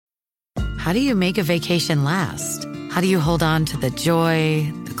how do you make a vacation last? How do you hold on to the joy,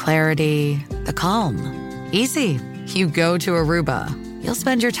 the clarity, the calm? Easy. You go to Aruba. You'll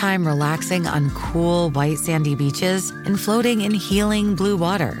spend your time relaxing on cool, white, sandy beaches and floating in healing blue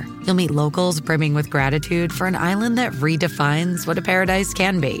water. You'll meet locals brimming with gratitude for an island that redefines what a paradise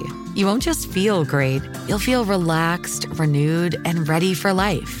can be. You won't just feel great, you'll feel relaxed, renewed, and ready for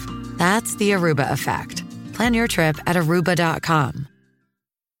life. That's the Aruba effect. Plan your trip at Aruba.com.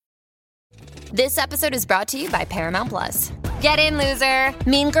 This episode is brought to you by Paramount Plus. Get in, loser!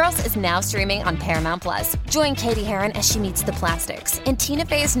 Mean Girls is now streaming on Paramount Plus. Join Katie Heron as she meets the plastics in Tina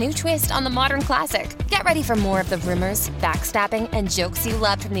Fey's new twist on the modern classic. Get ready for more of the rumors, backstabbing, and jokes you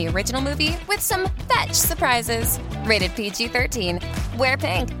loved from the original movie with some fetch surprises. Rated PG-13. Wear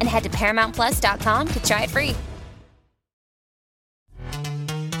pink and head to ParamountPlus.com to try it free.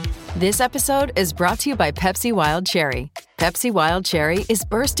 This episode is brought to you by Pepsi Wild Cherry. Pepsi Wild Cherry is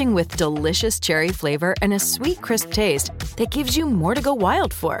bursting with delicious cherry flavor and a sweet, crisp taste that gives you more to go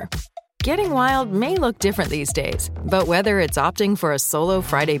wild for. Getting wild may look different these days, but whether it's opting for a solo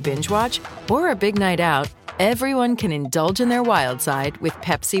Friday binge watch or a big night out, everyone can indulge in their wild side with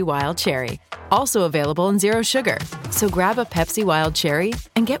Pepsi Wild Cherry. Also available in Zero Sugar. So grab a Pepsi Wild Cherry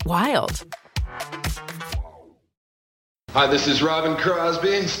and get wild. Hi, this is Robin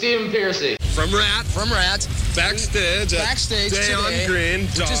Crosby and Stephen Piercy. From Rat. Backstage Day today, on Green,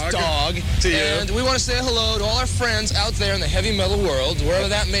 which is Dog. To you. And we want to say hello to all our friends out there in the heavy metal world, wherever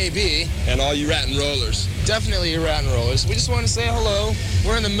that may be. And all you rat and rollers. Definitely you rat and rollers. We just want to say hello.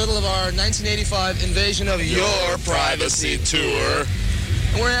 We're in the middle of our 1985 invasion of Your privacy tour.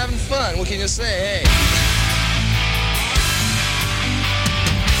 And we're having fun. What can you say? Hey.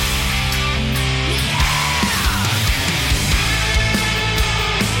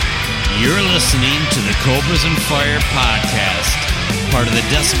 You're listening to the Cobras and Fire podcast, part of the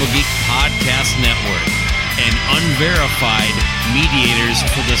Decibel Geek Podcast Network, and unverified mediators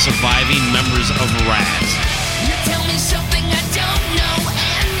for the surviving members of RAT. You tell me something I don't know,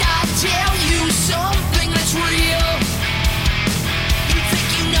 and I'll tell you something that's real. You think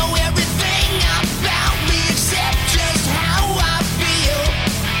you know everything about me except just how I feel.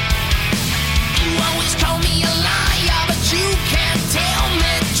 You always call me a liar, but you can't tell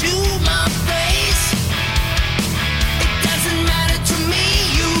me to my face. It doesn't matter to me,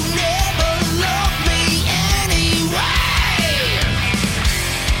 you never loved me anyway.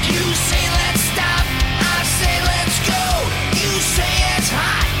 You say let's stop, I say let's go. You say it's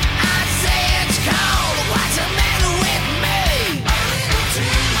hot, I say it's cold. What's the matter with me? A little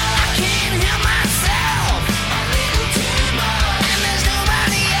too much. I can't hear myself. A little too much. And there's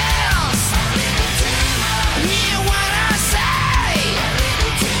nobody else. A little too much. Hear what I say. A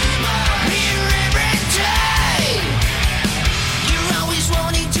little too much. Hear every day. You're always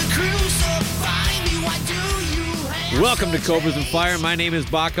wanting to crucify me. Why do you have Welcome to such Cobras and hate? Fire. My name is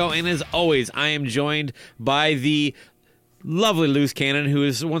Baco, and as always, I am joined by the lovely Loose Cannon, who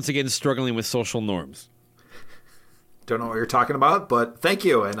is once again struggling with social norms. Don't know what you're talking about, but thank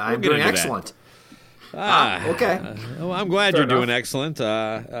you, and I'm get doing into that. excellent. Okay. Okay. Well, I'm glad Fair you're doing enough. excellent. Do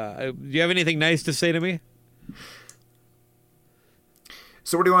you have anything nice to say to me?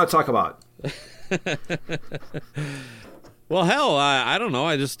 So what do you want to talk about? Well, hell, I don't know.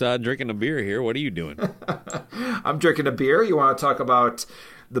 I just drinking a beer here. What are you doing? I'm drinking a beer. You want to talk about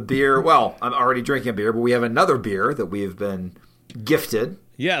the beer? Well, I'm already drinking a beer, but we have another beer that we've been gifted.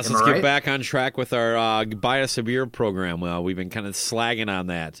 Yes, Am let's I get right? back on track with our Buy Us a Beer program. We've been kind of slagging on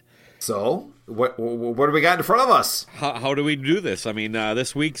that. So what do we got in front of us? How do we do this? I mean,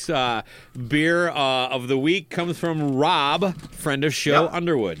 this week's beer of the week comes from Rob, friend of show, Yep.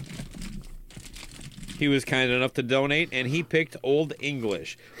 Underwood. He was kind enough to donate, and he picked Old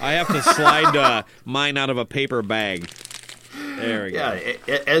English. I have to slide mine out of a paper bag. There we go.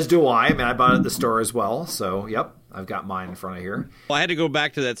 Yeah, as do I. I mean, I bought it at the store as well. So, yep, I've got mine in front of here. Well, I had to go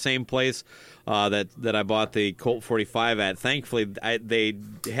back to that same place that I bought the Colt 45 at. Thankfully, they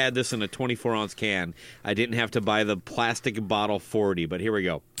had this in a 24-ounce can. I didn't have to buy the plastic bottle 40, but here we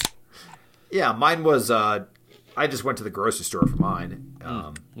go. Yeah, mine was. I just went to the grocery store for mine.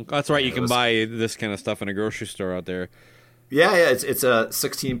 That's right. You it can was- buy this kind of stuff in a grocery store out there. Yeah, it's a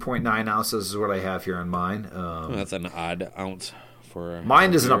 16.9 ounces is what I have here on mine. That's an odd ounce for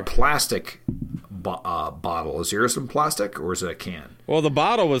Mine is in a beer. plastic bottle. Is yours in plastic or is it a can? Well, the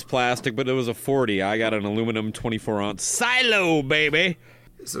bottle was plastic, but it was a 40. I got an aluminum 24-ounce silo, baby.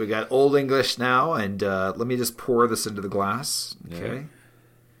 So we got Old English now, and let me just pour this into the glass. Okay. Yeah.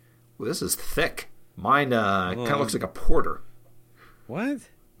 Well, this is thick. Mine kind of looks like a porter. What?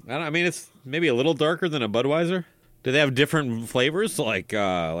 I mean, it's maybe a little darker than a Budweiser. Do they have different flavors, like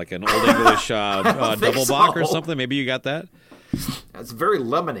an Old English double bock or something? Maybe you got that. That's very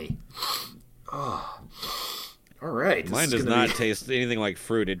lemony. Oh. All right. Mine does not taste anything like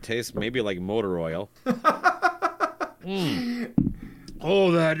fruit. It tastes maybe like motor oil.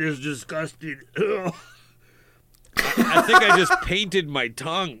 Oh, that is disgusting. I think I just painted my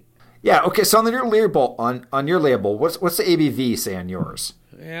tongue. Yeah. Okay. So on your label, on your label, what's the ABV say on yours?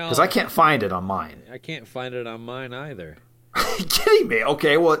 Because I can't find it on mine. I can't find it on mine either. Are you kidding me?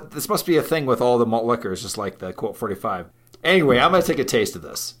 Okay. Well, this must be a thing with all the malt liquors, just like the Colt 45. Anyway, I'm gonna take a taste of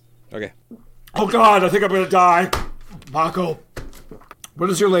this. Okay. Oh God, I think I'm gonna die, Marco. What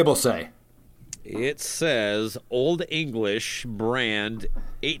does your label say? It says Old English brand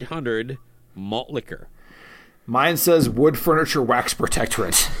 800 malt liquor. Mine says wood furniture wax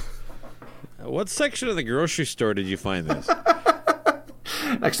protectorant. What section of the grocery store did you find this?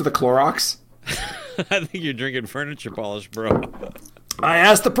 Next to the Clorox. I think you're drinking furniture polish, bro. I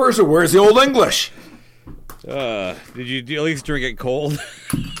asked the person, where's the Old English? Did you at least drink it cold?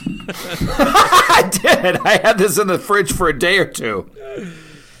 I did. I had this in the fridge for a day or two.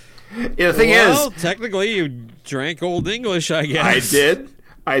 Yeah, the thing is, technically you drank Old English, I guess.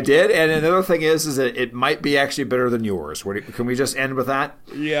 I did. And another thing is that it might be actually better than yours. Can we just end with that?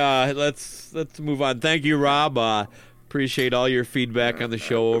 Yeah, let's move on. Thank you, Rob. Appreciate all your feedback on the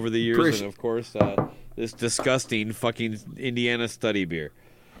show over the years, and of course, this disgusting fucking Indiana study beer.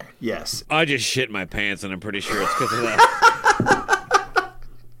 Yes. I just shit my pants, and I'm pretty sure it's because of that.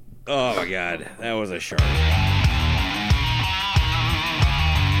 Oh my God, that was a shark.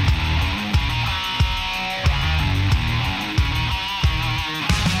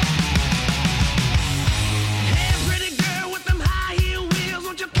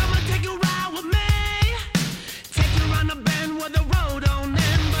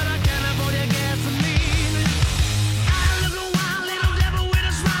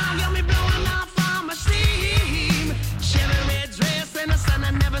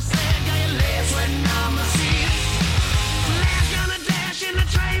 Never said, got your legs when I'm a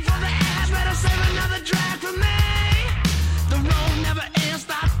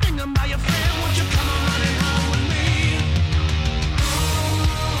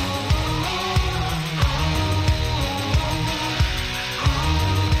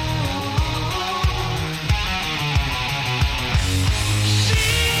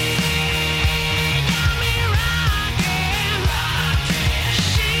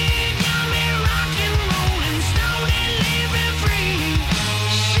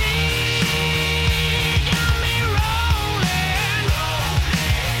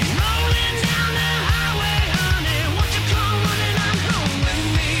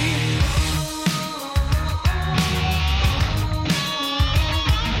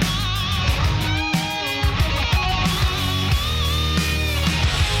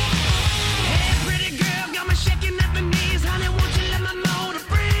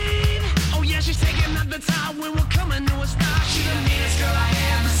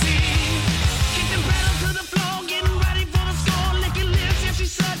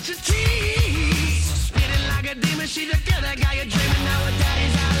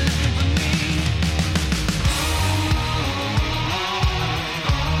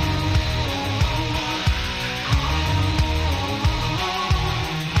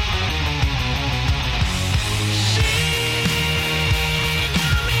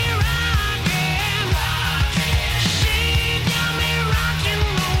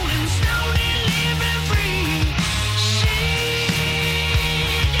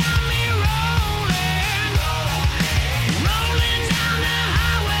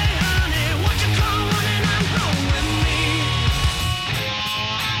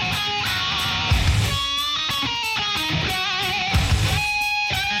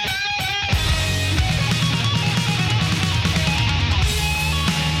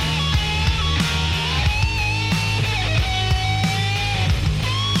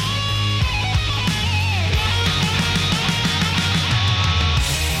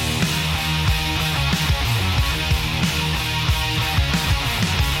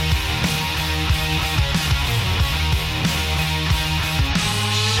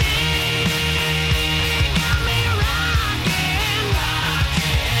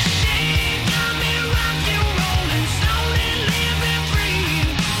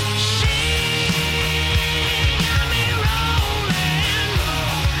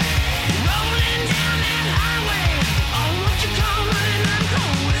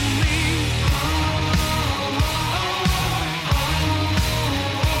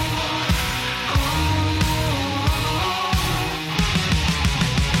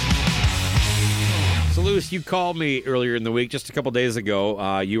Louis, you called me earlier in the week, just a couple days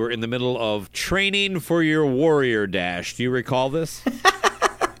ago. You were in the middle of training for your Warrior Dash. Do you recall this?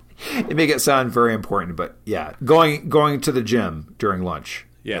 You make it sound very important, but yeah, going to the gym during lunch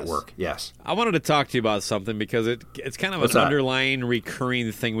at work. Yes. I wanted to talk to you about something because it's kind of underlying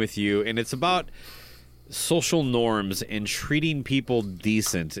recurring thing with you, and it's about social norms and treating people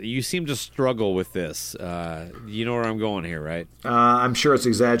decent. You seem to struggle with this. You know where I'm going here, right? I'm sure it's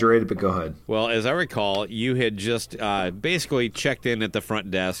exaggerated, but go ahead. Well, as I recall, you had just basically checked in at the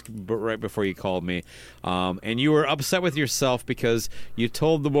front desk right before you called me, and you were upset with yourself because you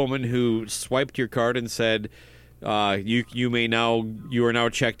told the woman who swiped your card and said, you are now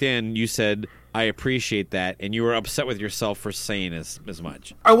checked in. You said, I appreciate that, and you were upset with yourself for saying as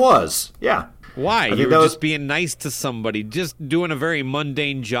much. I was, yeah. Why? You were just being nice to somebody, just doing a very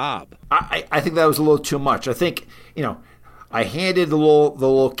mundane job. I think that was a little too much. I think, I handed the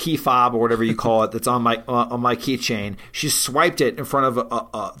little key fob or whatever you call it that's on my keychain. She swiped it in front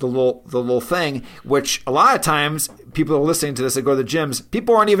of the little thing, which a lot of times people are listening to this that go to the gyms,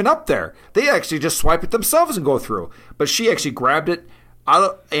 people aren't even up there. They actually just swipe it themselves and go through. But she actually grabbed it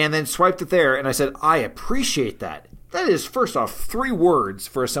and then swiped it there, and I said, I appreciate that. That is, first off, 3 words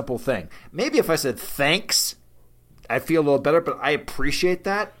for a simple thing. Maybe if I said thanks, I'd feel a little better, but I appreciate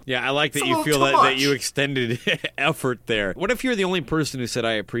that. Yeah, I like that you feel that you extended effort there. What if you're the only person who said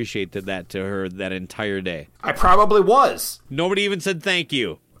I appreciated that to her that entire day? I probably was. Nobody even said thank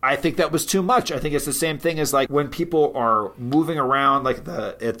you. I think that was too much. I think it's the same thing as like when people are moving around, like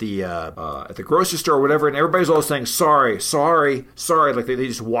at the grocery store or whatever, and everybody's all saying sorry. Like they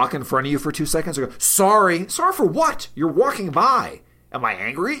just walk in front of you for 2 seconds and go, sorry for what? You're walking by. Am I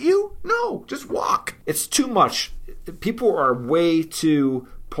angry at you? No, just walk. It's too much. People are way too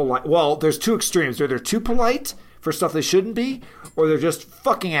polite. Well, there's 2 extremes. They're too polite for stuff they shouldn't be, or they're just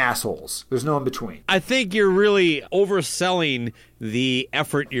fucking assholes. There's no in between. I think you're really overselling the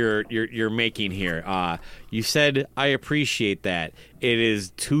effort you're making here. You said, I appreciate that. It is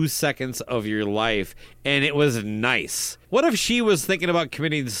 2 seconds of your life, and it was nice. What if she was thinking about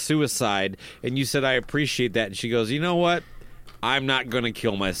committing suicide, and you said, I appreciate that, and she goes, you know what? I'm not going to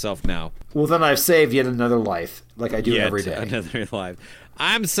kill myself now. Well, then I've saved yet another life, like I do every day. Another life.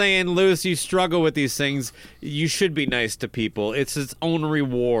 I'm saying, Louis, you struggle with these things. You should be nice to people. It's its own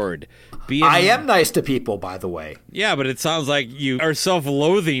reward. I am nice to people, by the way. Yeah, but it sounds like you are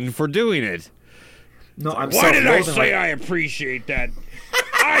self-loathing for doing it. No, I'm Why did I say I appreciate that?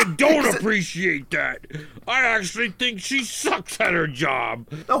 I don't appreciate that. I actually think she sucks at her job.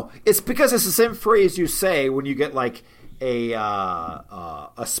 No, it's because it's the same phrase you say when you get like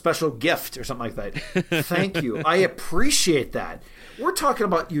a special gift or something like that. Thank you. I appreciate that. We're talking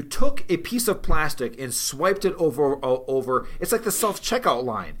about you took a piece of plastic and swiped it over. It's like the self-checkout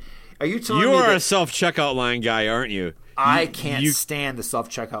line. Are you telling me you are a self-checkout line guy, aren't you? I can't stand the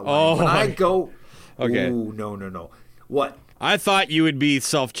self-checkout line. When I go, okay. Ooh, no. What? I thought you would be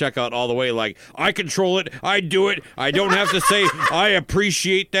self-checkout all the way, like, I control it, I do it, I don't have to say, I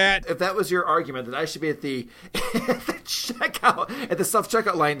appreciate that. If that was your argument, then I should be at the checkout, at the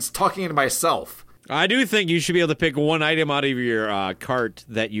self-checkout lines talking to myself. I do think you should be able to pick one item out of your cart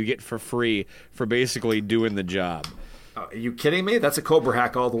that you get for free for basically doing the job. Are you kidding me? That's a Cobra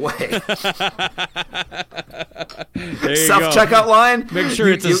hack all the way. Self-checkout line? Make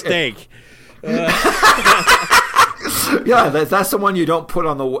sure it's a steak. Yeah, that's the one you don't put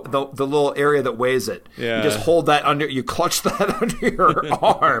on the little area that weighs it. Yeah. You just hold that under, you clutch that under your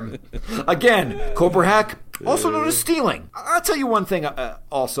arm. Again, Cobra hack, also known as stealing. I'll tell you one thing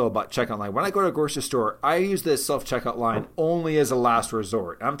also about checkout line. When I go to a grocery store, I use this self-checkout line only as a last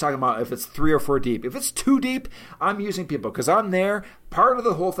resort. I'm talking about if it's 3 or 4 deep. If it's 2 deep, I'm using people because I'm there. Part of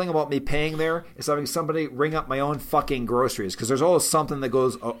the whole thing about me paying there is having somebody ring up my own fucking groceries because there's always something that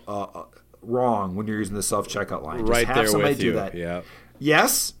goes wrong when you're using the self-checkout line. Just right have there somebody with you. do that. Yeah.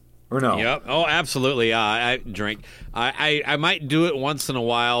 Yes or no? Yep. Oh, absolutely. I drink. I might do it once in a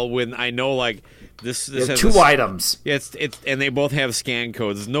while when I know like this has 2 items. It's and they both have scan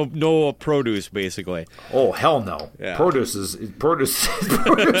codes. No produce basically. Oh hell no. Yeah. Produce is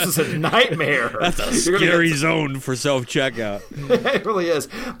a nightmare. That's a scary zone for self-checkout. It really is.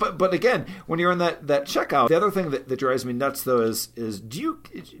 But again, when you're in that checkout, the other thing that drives me nuts though is do you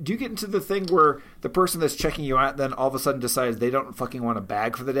get into the thing where the person that's checking you out then all of a sudden decides they don't fucking want a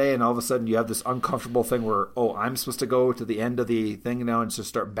bag for the day, and all of a sudden you have this uncomfortable thing where I'm supposed to go to the end of the thing now and just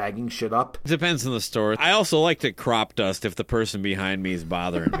start bagging shit up? Depends on the store. I also like to crop dust if the person behind me is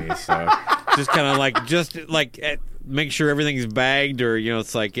bothering me. So just kind of make sure everything's bagged, or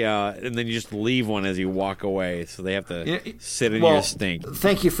it's like, and then you just leave one as you walk away, so they have to sit in your stink.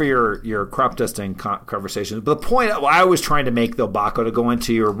 Thank you for your crop dusting conversation. But the point I was trying to make, though, Baco, to go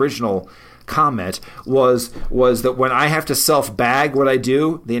into your original comment was that when I have to self-bag what I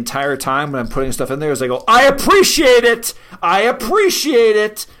do the entire time when I'm putting stuff in there, is I go, I appreciate it. I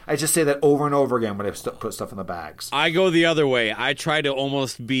just say that over and over again when I put stuff in the bags. I go the other way. I try to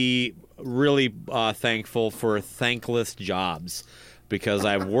almost be really thankful for thankless jobs, because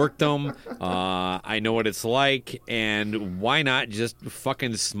I've worked them. I know what it's like, and why not just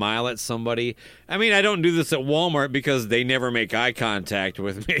fucking smile at somebody? I mean, I don't do this at Walmart because they never make eye contact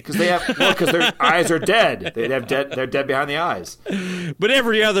with me. Because their eyes are dead. They're dead behind the eyes. But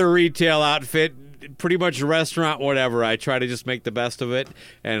every other retail outfit, pretty much restaurant, whatever, I try to just make the best of it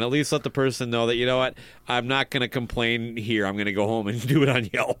and at least let the person know that, you know what, I'm not going to complain here. I'm going to go home and do it on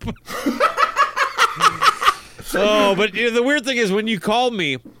Yelp. But the weird thing is, when you called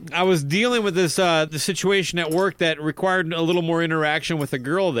me, I was dealing with this the situation at work that required a little more interaction with a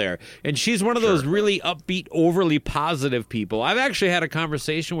girl there, and she's one of those really upbeat, overly positive people. I've actually had a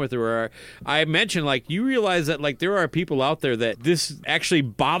conversation with her where I mentioned, like, you realize that, like, there are people out there that this actually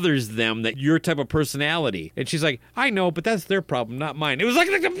bothers them, that your type of personality, and she's like, I know, but that's their problem, not mine. It was like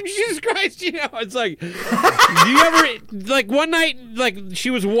Jesus Christ, it's like, do you ever, like, one night, like, she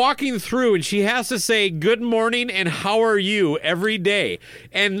was walking through and she has to say good morning and how are you every day,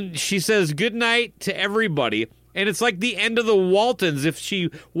 and she says good night to everybody, and it's like the end of the Waltons if she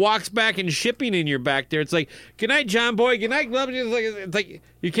walks back and shipping in your back there. It's like, good night, John Boy, good night, Glove. It's like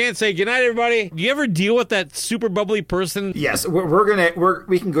you can't say good night, everybody. Do you ever deal with that super bubbly person? Yes,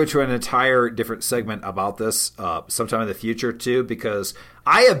 we can go to an entire different segment about this sometime in the future too, because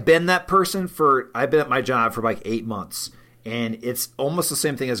I have been that person I've been at my job for like 8 months. And it's almost the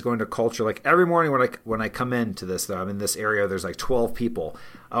same thing as going to culture. Like every morning when I come into this, I'm in this area, there's like 12 people.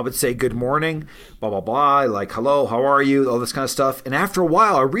 I would say good morning, blah, blah, blah, like hello, how are you, all this kind of stuff. And after a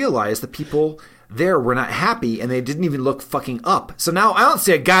while, I realized the people there were not happy and they didn't even look fucking up. So now I don't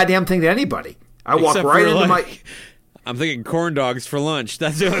say a goddamn thing to anybody. I walk right into my... I'm thinking corn dogs for lunch.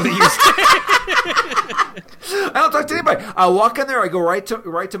 That's the only thing you say. I don't talk to anybody. I walk in there. I go right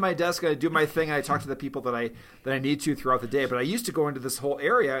to my desk. And I do my thing. And I talk to the people that I need to throughout the day. But I used to go into this whole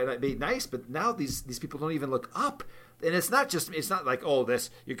area and it'd be nice. But now these people don't even look up. And it's not like, oh,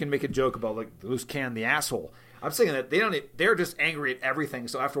 this, you can make a joke about like loose cannon the asshole. I'm saying that they're just angry at everything.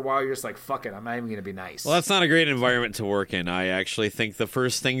 So after a while, you're just like, fuck it, I'm not even going to be nice. Well, that's not a great environment to work in. I actually think the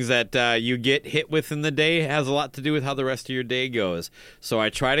first things that you get hit with in the day has a lot to do with how the rest of your day goes. So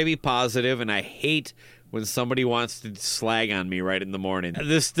I try to be positive, and I hate when somebody wants to slag on me right in the morning.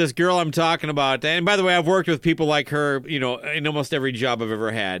 This girl I'm talking about, and by the way, I've worked with people like her, in almost every job I've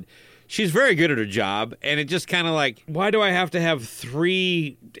ever had. She's very good at her job, and it just kind of like, why do I have to have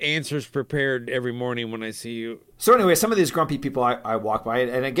 3 answers prepared every morning when I see you? So anyway, some of these grumpy people I walk by,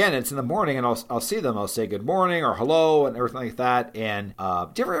 and again, it's in the morning, and I'll see them. I'll say good morning or hello and everything like that. And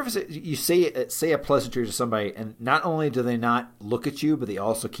do you ever say a pleasantry to somebody, and not only do they not look at you, but they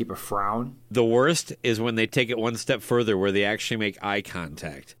also keep a frown? The worst is when they take it one step further, where they actually make eye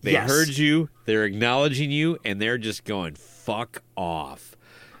contact. They heard you, they're acknowledging you, and they're just going, fuck off.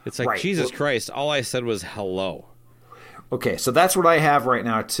 It's like, right. Jesus Christ, all I said was hello. Okay, so that's what I have right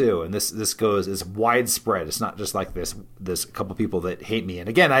now too, and this is widespread. It's not just like this couple people that hate me. And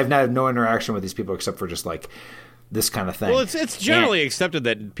again, I've had no interaction with these people except for just like this kind of thing. Well, it's generally accepted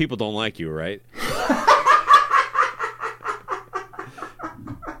that people don't like you, right?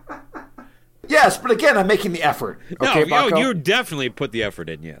 Yes, but again, I'm making the effort. Okay, no, you definitely put the effort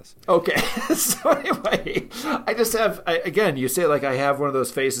in, yes. Okay, so anyway, I just have, again, you say like I have one of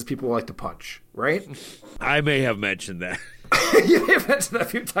those faces people like to punch, right? I may have mentioned that. You may have mentioned that a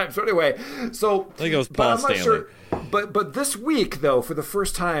few times. So anyway, I think it was Paul Stanley. Sure, but this week, though, for the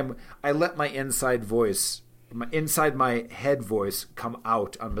first time, I let my inside my head voice come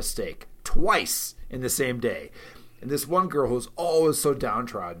out on mistake twice in the same day. And this one girl who's always so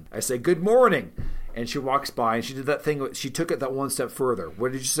downtrodden, I say, good morning. And she walks by, and she did that thing. She took it that one step further.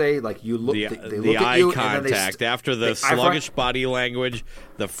 What did you say? Like, you look, they look at you, contact, and then after the sluggish body language,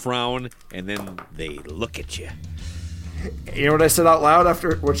 the frown, and then they look at you. You know what I said out loud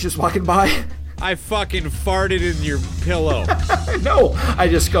after when she was walking by? I fucking farted in your pillow. No, I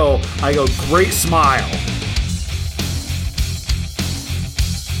go, great smile.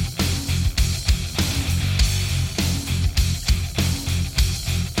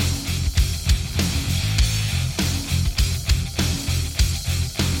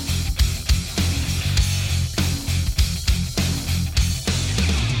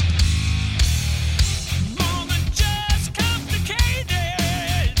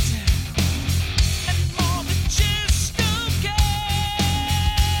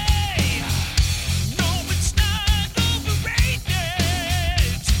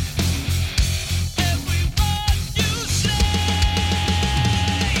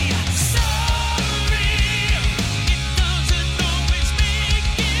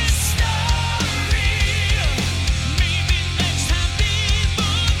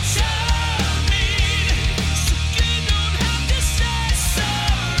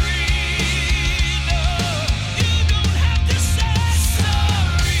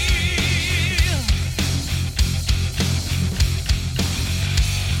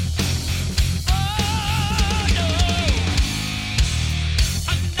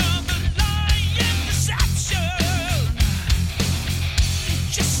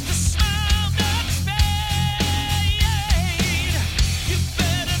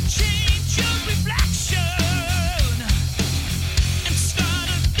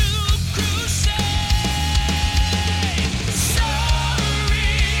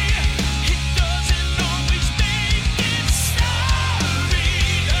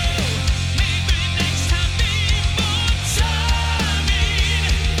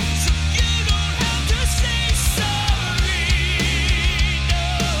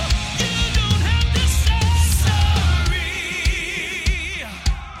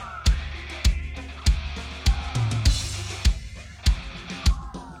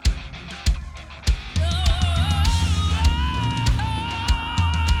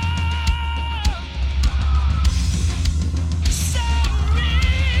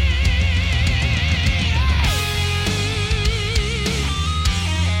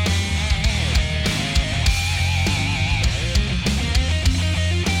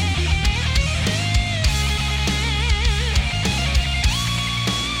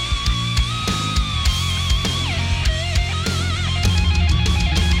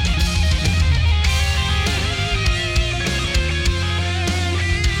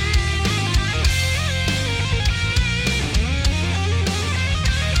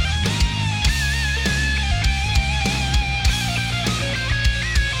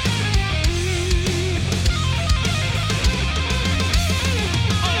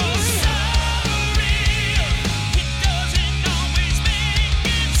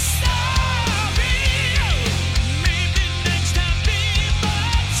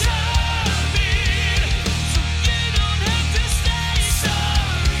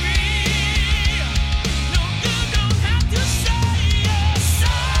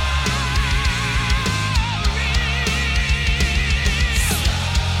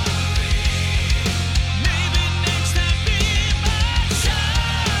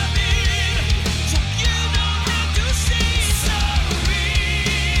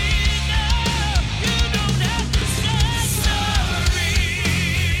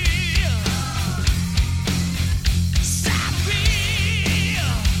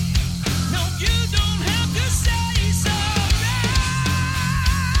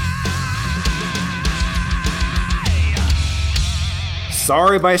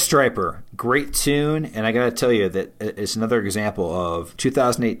 Sorry by Stryper. Great tune, and I got to tell you that it's another example of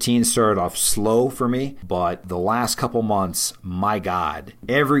 2018 started off slow for me, but the last couple months, my God,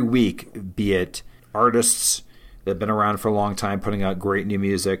 every week, be it artists that have been around for a long time putting out great new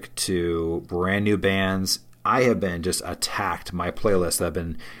music to brand new bands, I have been just attacked. My playlist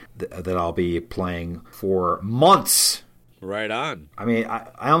that I'll be playing for months. Right on. I mean,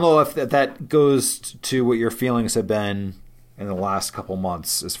 I don't know if that goes to what your feelings have been in the last couple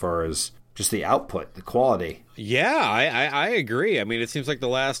months as far as just the output, the quality. Yeah, I agree. I mean, it seems like the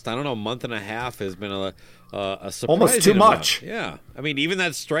last, I don't know, month and a half has been a surprising almost too much. Yeah. I mean, even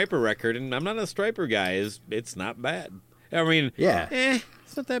that Stryper record, and I'm not a Stryper guy, it's not bad. I mean,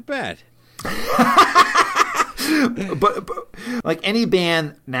 it's not that bad. but like any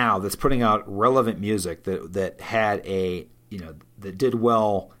band now that's putting out relevant music that had that did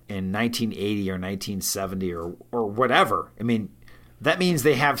well in 1980 or 1970 or whatever. I mean, that means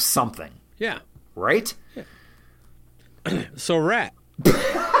they have something. Yeah. Right? Yeah. So Rat.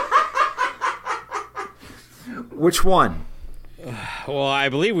 Which one? Well, I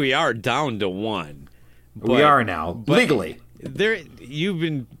believe we are down to one. We are now, legally. You've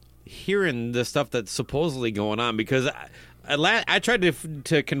been hearing the stuff that's supposedly going on, because I tried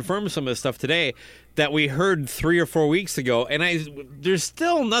to confirm some of the stuff today that we heard 3 or 4 weeks ago, and there's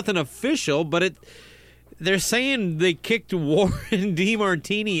still nothing official, but they're saying they kicked Warren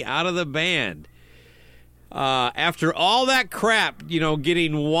DeMartini out of the band after all that crap,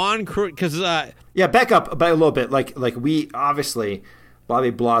 getting Juan Cruz, because back up a little bit, like we obviously.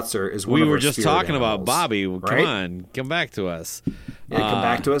 Bobby Blotzer is one of our We were just talking about Bobby. Right? Come back to us. Yeah, come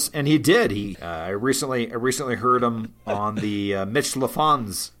back to us. And he did. I recently heard him on the Mitch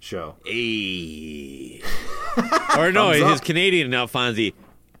LaFon's show. Hey. Or no, his Canadian Alfonsi.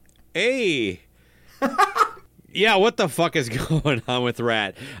 Hey. Yeah, what the fuck is going on with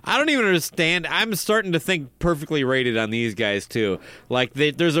Rat? I don't even understand. I'm starting to think Perfectly Rated on these guys, too. Like,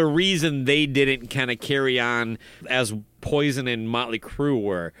 there's a reason they didn't kind of carry on as Poison and Motley Crue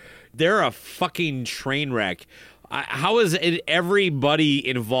were. They're a fucking train wreck. How is it everybody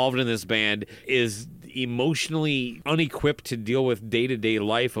involved in this band is emotionally unequipped to deal with day-to-day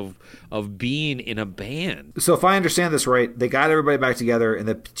life of being in a band? So if I understand this right, they got everybody back together, and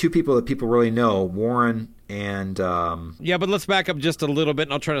the two people that people really know, Warren and yeah, but let's back up just a little bit,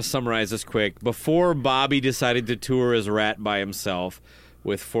 and I'll try to summarize this quick. Before Bobby decided to tour as Rat by himself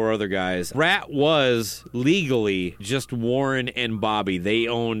with 4 other guys, Rat was legally just Warren and Bobby. They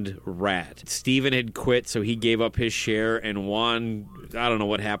owned Rat. Steven had quit, so he gave up his share, and Juan, I don't know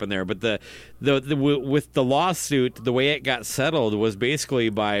what happened there, but the with the lawsuit, the way it got settled was basically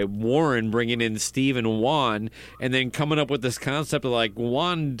by Warren bringing in Steve and Juan, and then coming up with this concept of like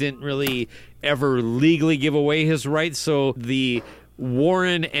Juan didn't really ever legally give away his rights, so the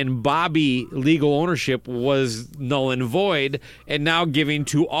Warren and Bobby legal ownership was null and void, and now giving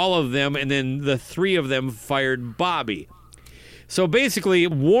to all of them, and then the 3 of them fired Bobby. So basically,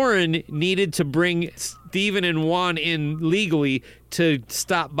 Warren needed to bring Steven and Juan in legally to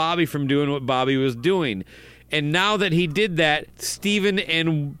stop Bobby from doing what Bobby was doing. And now that he did that, Steven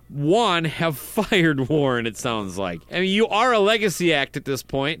and Juan have fired Warren, it sounds like. I mean, you are a legacy act at this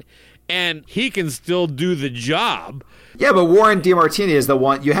point, and he can still do the job. Yeah, but Warren DeMartini is the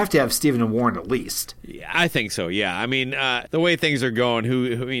one. You have to have Stephen and Warren at least. Yeah, I think so, yeah. I mean, the way things are going,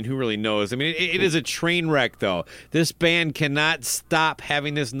 who really knows? I mean, it is a train wreck, though. This band cannot stop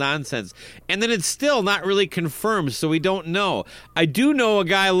having this nonsense. And then it's still not really confirmed, so we don't know. I do know a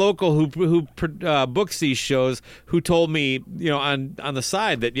guy local who books these shows who told me, on the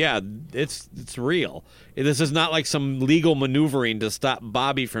side that, yeah, it's real. This is not like some legal maneuvering to stop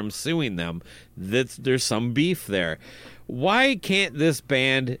Bobby from suing them. There's some beef there. Why can't this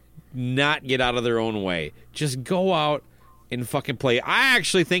band not get out of their own way? Just go out and fucking play. I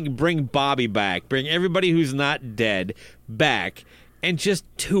actually think bring Bobby back. Bring everybody who's not dead back and just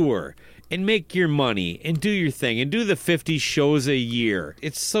tour and make your money and do your thing and do the 50 shows a year.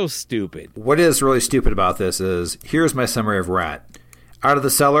 It's so stupid. What is really stupid about this is, here's my summary of Rat. Out of the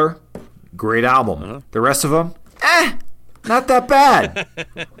Cellar, great album. Uh-huh. The rest of them, not that bad.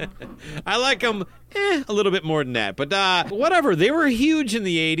 I like them a little bit more than that. But whatever. They were huge in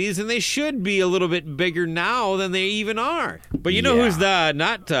the 80s, and they should be a little bit bigger now than they even are. But you know who's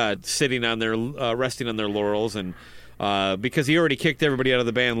not sitting on their, resting on their laurels, and because he already kicked everybody out of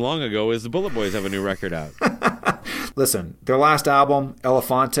the band long ago, is the Bullet Boys have a new record out. Listen, their last album,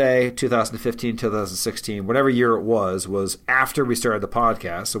 Elefante, 2015, 2016, whatever year it was after we started the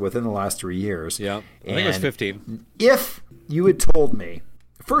podcast, so within the last 3 years. Yeah, I think it was 15. If you had told me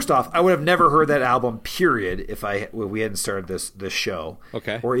First off, I would have never heard that album, period, if we hadn't started this show.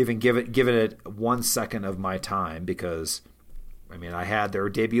 Okay. Or even given it 1 second of my time, because, I mean, I had their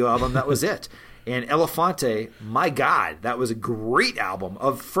debut album. That was it. And Elefante, my God, that was a great album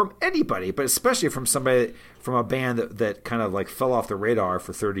from anybody, but especially from a band that kind of like fell off the radar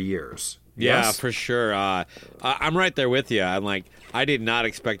for 30 years. Yeah, Yes? for sure. I'm right there with you. I'm like, I did not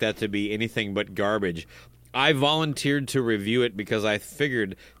expect that to be anything but garbage. I volunteered to review it because I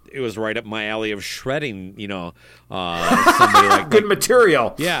figured it was right up my alley of shredding, somebody like Good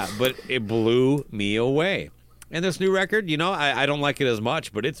material. Yeah, but it blew me away. And this new record, I don't like it as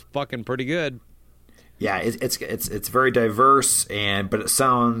much, but it's fucking pretty good. Yeah, it's very diverse, but it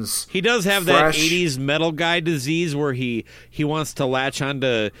sounds. He does have fresh. that 80s metal guy disease where he wants to latch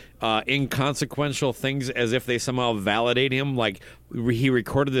onto inconsequential things as if they somehow validate him. Like, he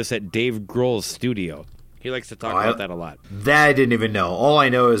recorded this at Dave Grohl's studio. He likes to talk about that a lot. That I didn't even know. All I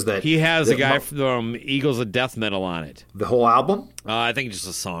know is that he has a guy from Eagles of Death Metal on it. The whole album? I think just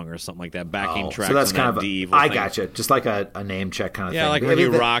a song or something like that. Backing track. So that's on kind that of thing. I gotcha. Just like a name check kind of thing. Yeah, like when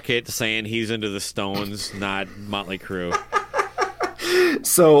you Rocket saying he's into the Stones, not Motley Crue.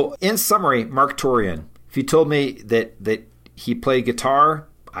 So, in summary, Mark Torian, if you told me that he played guitar,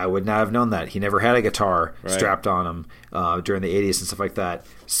 I would not have known that. He never had a guitar strapped on him during the 80s and stuff like that.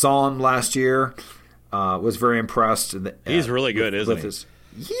 Saw him last year. Was very impressed. He's really good, isn't he?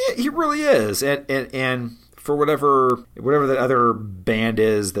 Yeah, he really is. And for whatever that other band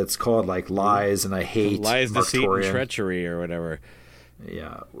is that's called like Lies and I Hate Lies, Mark Deceit, Torian. and Treachery or whatever.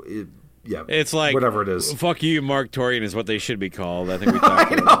 Yeah. It's like whatever it is. Fuck you, Mark Torian is what they should be called. I think we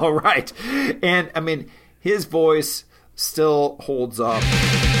talked about I know, right? And I mean, his voice still holds up.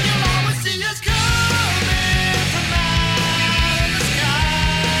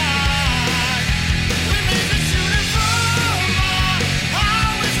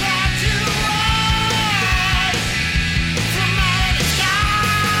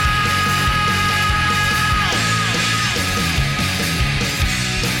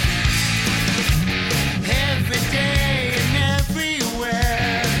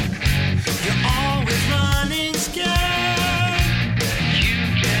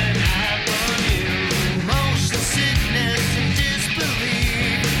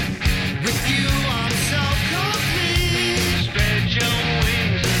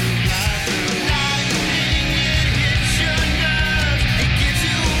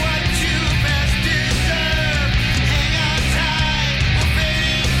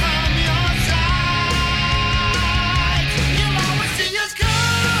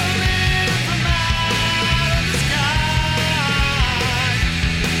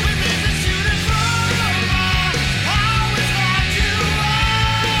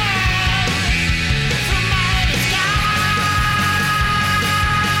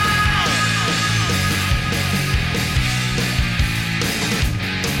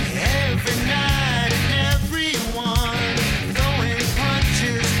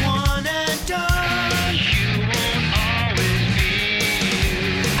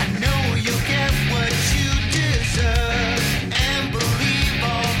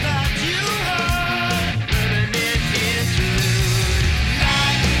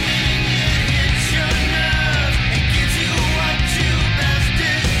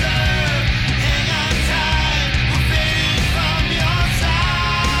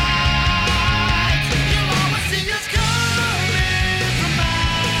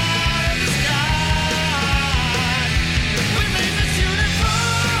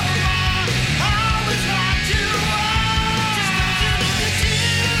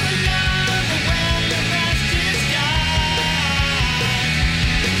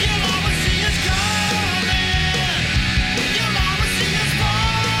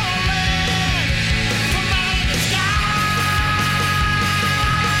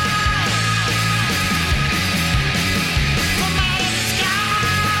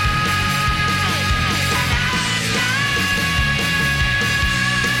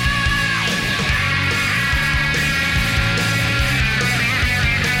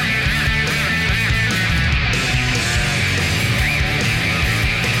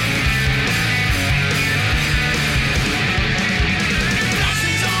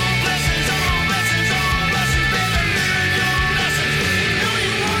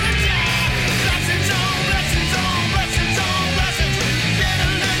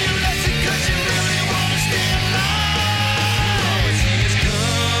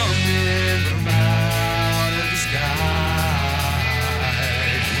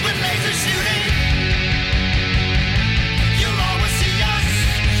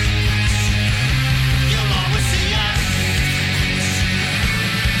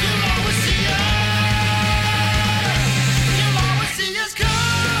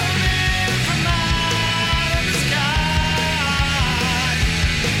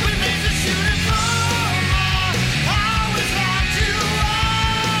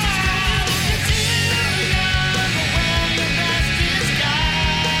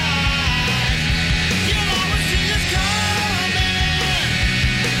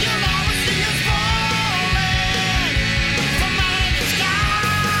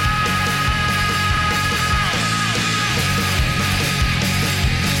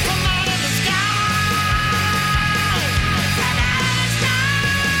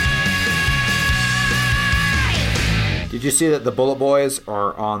 you see that the Bullet Boys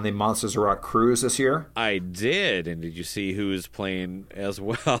are on the Monsters of Rock cruise this year? I did. And did you see who's playing as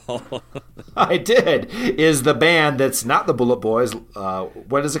well? I did. Is the band that's not the Bullet Boys,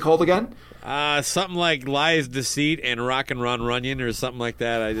 what is it called again? Something like Lies, Deceit, and Rock and Ron Runyon or something like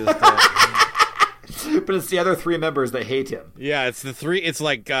that. I just... But it's the other three members that hate him. Yeah, it's the three. It's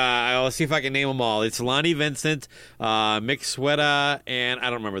like, I'll see if I can name them all. It's Lonnie Vincent, Mick Sweta, and I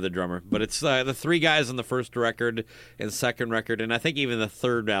don't remember the drummer. But it's the three guys on the first record and second record, and I think even the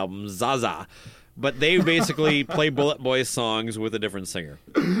third album, Zaza. But they basically play Bullet Boys songs with a different singer.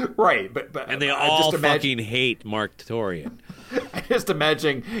 Right. But and they all fucking hate Mark Torian. I just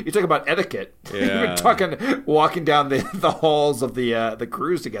imagine you talk about etiquette. Yeah. You're talking walking down the halls of the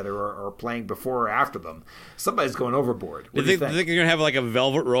cruise together, or playing before or after them. Somebody's going overboard. What do you think? Think you're gonna have like a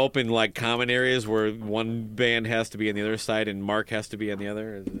velvet rope in like common areas where one band has to be on the other side and Mark has to be on the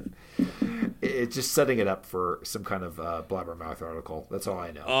other? It's just setting it up for some kind of Blabbermouth article. That's all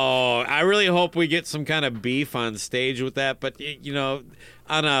I know. Oh, I really hope we get some kind of beef on stage with that. But,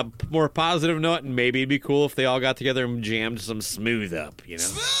 on a more positive note, maybe it'd be cool if they all got together and jammed some Smooth Up,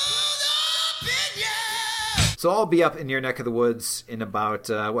 So I'll be up in your neck of the woods in about,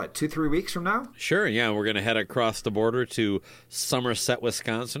 2-3 weeks from now? Sure, yeah. We're going to head across the border to Somerset,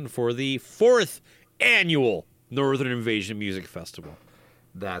 Wisconsin for the 4th annual Northern Invasion Music Festival.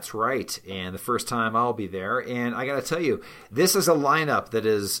 That's right, and the first time I'll be there. And I got to tell you, this is a lineup that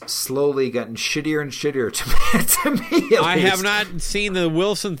is slowly getting shittier and shittier to me. I have not seen the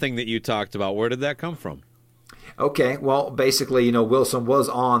Wilson thing that you talked about. Where did that come from? Okay, well, basically, Wilson was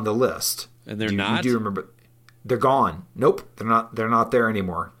on the list. And they're not? You do remember? They're gone. Nope, they're not. They're not there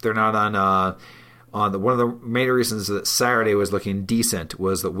anymore. They're not on. One of the main reasons that Saturday was looking decent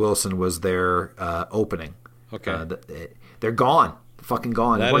was that Wilson was their opening. Okay, they're gone. Fucking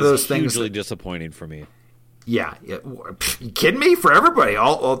gone. That one is of those things hugely disappointing for me. Yeah. You kidding me? For everybody,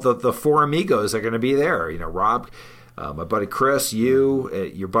 all the four amigos are going to be there. Rob, my buddy Chris, you,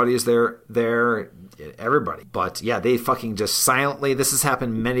 your buddies there, everybody. But yeah, they fucking just silently. This has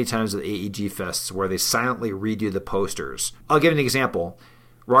happened many times at AEG fests where they silently redo the posters. I'll give you an example.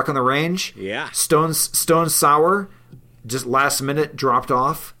 Rock on the Range. Yeah. Stone Sour, just last minute dropped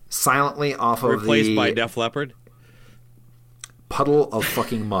off silently off of replaced by Def Leppard. Puddle of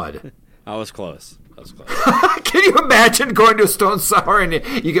fucking mud. I was close. Can you imagine going to a Stone Sour and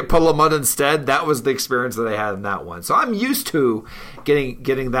you get Puddle of Mud instead? That was the experience that I had in that one. So I'm used to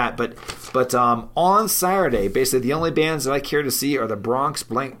getting that. But on Saturday, basically the only bands that I care to see are the Bronx,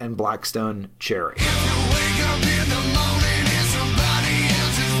 Blank, and Blackstone Cherry.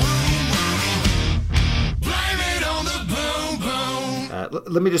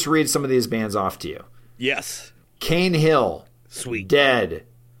 Let me just read some of these bands off to you. Yes. Cane Hill. Sweet. Dead.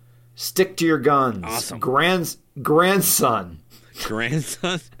 Stick to Your Guns. Awesome. Grandson. Grandson?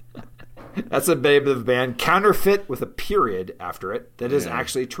 That's a babe of the band. Counterfeit with a period after it. That is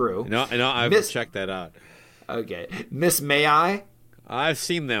actually true. No, I've checked that out. Okay. Miss May I? I've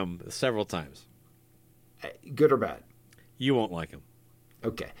seen them several times. Good or bad? You won't like them.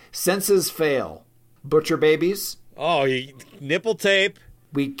 Okay. Senses Fail. Butcher Babies. Oh, Nipple Tape.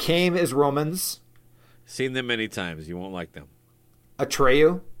 We Came as Romans. Seen them many times. You won't like them.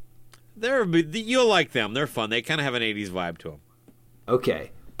 Atreyu. You'll like them. They're fun. They kind of have an 80s vibe to them.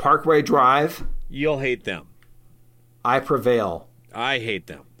 Okay. Parkway Drive. You'll hate them. I Prevail. I hate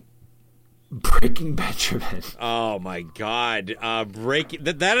them. Breaking Benjamin. Oh my God!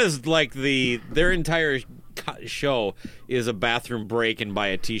 That is like their entire show is a bathroom break and by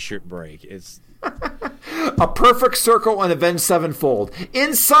a t-shirt break. It's A Perfect Circle and Avenged Sevenfold.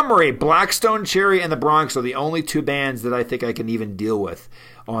 In summary, Blackstone Cherry and the Bronx are the only two bands that I think I can even deal with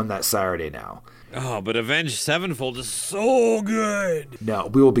on that Saturday now. Oh, but Avenged Sevenfold is so good. No,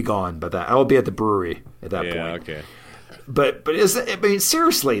 we will be gone by that. I will be at the brewery at that point. Yeah, okay. But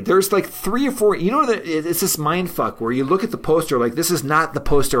seriously, there's like 3 or 4. It's this mind fuck where you look at the poster like this is not the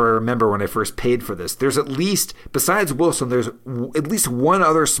poster I remember when I first paid for this. There's at least, besides Wilson, there's at least one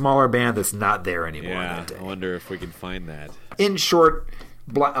other smaller band that's not there anymore. Yeah, I wonder if we can find that. In short,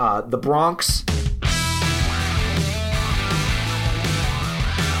 the Bronx.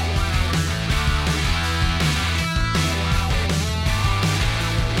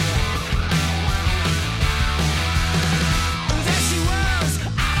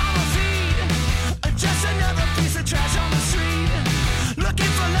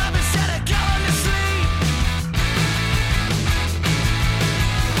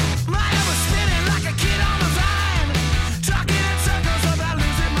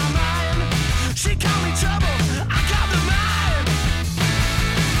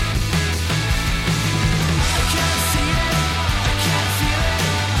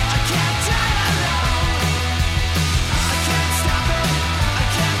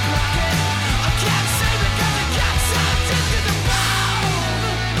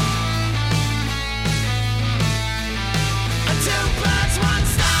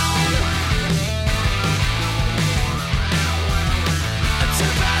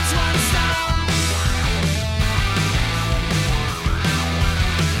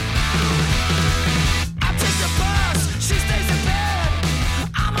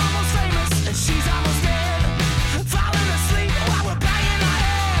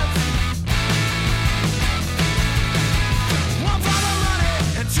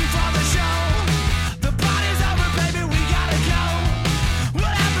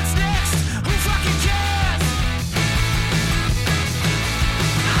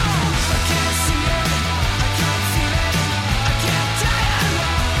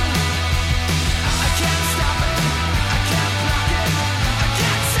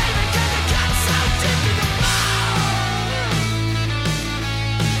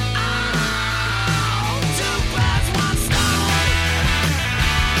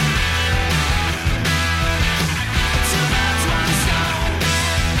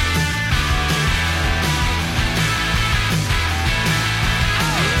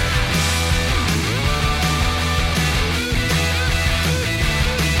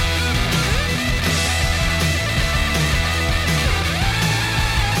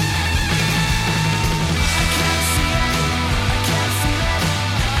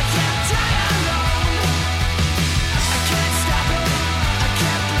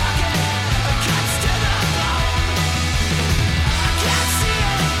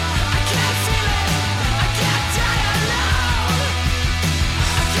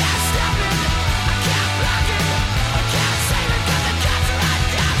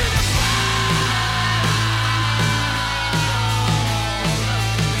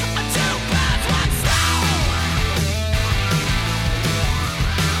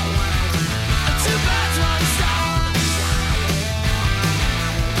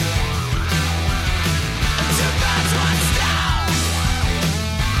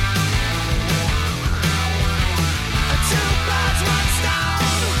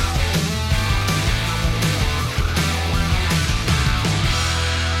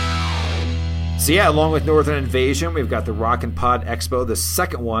 So yeah, along with Northern Invasion, we've got the Rockin' Pod Expo, the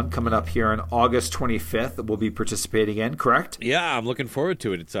second one, coming up here on August 25th that we'll be participating in, correct? Yeah, I'm looking forward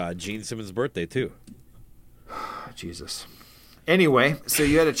to it. It's Gene Simmons' birthday, too. Jesus. Anyway, so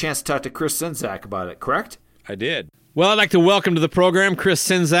you had a chance to talk to Chris Czynszak about it, correct? I did. Well, I'd like to welcome to the program Chris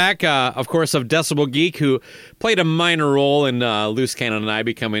Czynszak, of course, of Decibel Geek, who played a minor role in Loose Cannon and I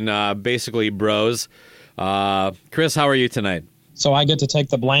becoming basically bros. Chris, how are you tonight? So I get to take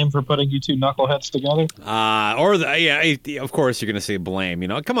the blame for putting you two knuckleheads together? Of course you're going to say blame. You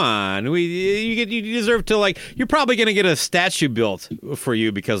know, come on, you deserve to You're probably going to get a statue built for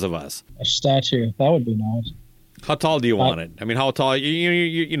you because of us. A statue, that would be nice. How tall do you want it? I mean, how tall?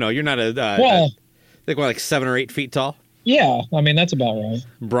 You know, you're not I think we're like 7 or 8 feet tall. Yeah, I mean that's about right.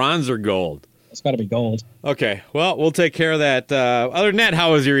 Bronze or gold? It's got to be gold. Okay, well we'll take care of that. Other than that,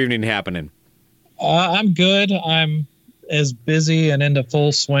 how is your evening happening? I'm good. I'm as busy and into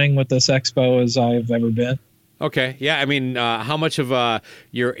full swing with this expo as I've ever been. Okay, yeah. I mean, how much of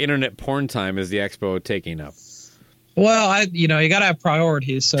your internet porn time is the expo taking up? Well, you got to have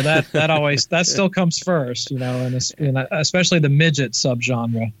priorities, so that always that still comes first, and especially the midget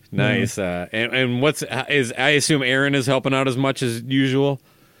subgenre. Nice. And I assume Aaron is helping out as much as usual.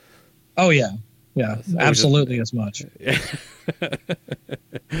 Oh yeah, absolutely as much.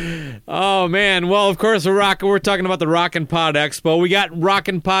 Oh man, well of course we're talking about the Rockin' Pod Expo. We got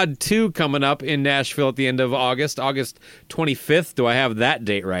Rockin' Pod 2 coming up in Nashville at the end of August 25th. Do I have that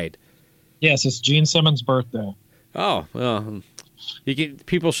date right? Yes, it's Gene Simmons' birthday. Oh, well,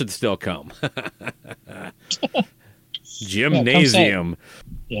 people should still come. Gymnasium.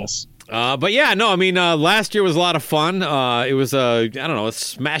 Yeah, yes. But yeah, no, I mean, last year was a lot of fun. It was a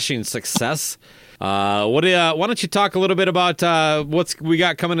smashing success. Why don't you talk a little bit about what we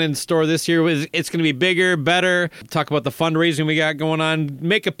got coming in store this year? It's going to be bigger, better. Talk about the fundraising we got going on.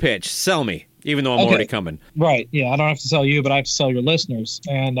 Make a pitch. Sell me. Even though I'm already coming. Right. Yeah, I don't have to sell you, but I have to sell your listeners.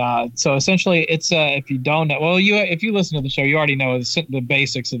 And so essentially it's if you don't know, if you listen to the show, you already know the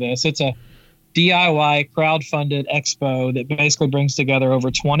basics of this. It's a DIY crowdfunded expo that basically brings together over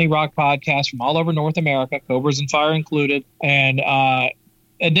 20 rock podcasts from all over North America, Cobras and Fire included. And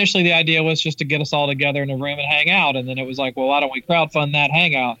initially the idea was just to get us all together in a room and hang out. And then it was like, well, why don't we crowdfund that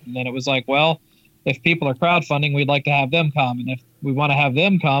hangout? And then it was like, well, if people are crowdfunding, we'd like to have them come. And if we want to have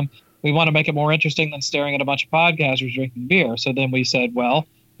them come, we want to make it more interesting than staring at a bunch of podcasters drinking beer. So then we said, well,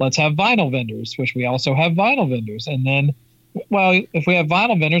 let's have vinyl vendors, which we also have vinyl vendors. And then, well, if we have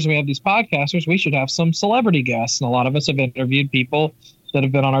vinyl vendors, we have these podcasters, we should have some celebrity guests. And a lot of us have interviewed people that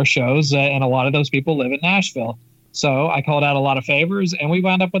have been on our shows, and a lot of those people live in Nashville. So I called out a lot of favors, and we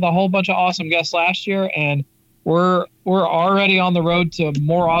wound up with a whole bunch of awesome guests last year. And we're already on the road to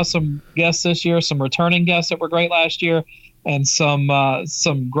more awesome guests this year, some returning guests that were great last year, and some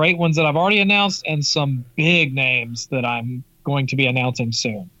great ones that I've already announced, and some big names that I'm going to be announcing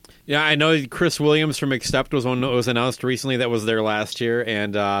soon. Yeah, I know Chris Williams from Accept was one that was announced recently that was there last year,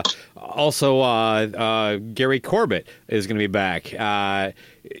 and also Gary Corbett is going to be back.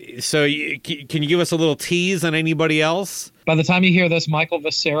 So can you give us a little tease on anybody else? By the time you hear this, Michael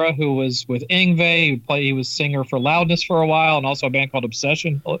Vocera, who was with Yngwie, he was singer for Loudness for a while, and also a band called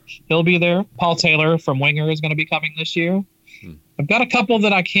Obsession, he'll be there. Paul Taylor from Winger is going to be coming this year. I've got a couple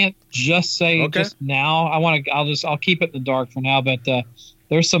that I can't just say just now. I'll keep it in the dark for now, but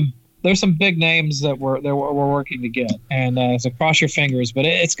there's some big names that we're working to get, and so cross your fingers. But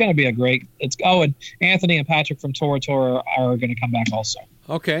it's going to be a great. And Anthony and Patrick from Tora Tora are going to come back also.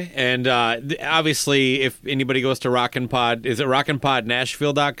 Okay, and obviously, if anybody goes to Rockin' Pod, is it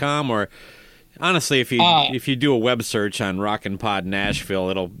rockinpodnashville.com or? Honestly, if you do a web search on Rockin' Pod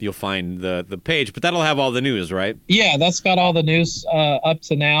Nashville, you'll find the page, but that'll have all the news, right? Yeah, that's got all the news up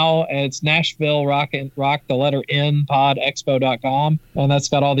to now. It's Nashville Rock the letter N podexpo.com, and that's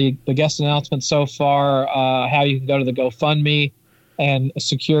got all the guest announcements so far. How you can go to the GoFundMe and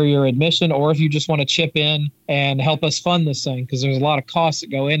secure your admission, or if you just want to chip in and help us fund this thing, because there's a lot of costs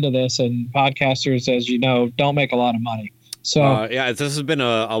that go into this, and podcasters, as you know, don't make a lot of money. So this has been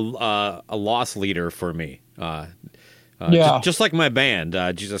a loss leader for me. Just like my band,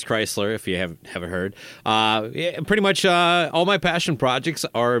 Jesus Chrysler, if you haven't heard. Pretty much all my passion projects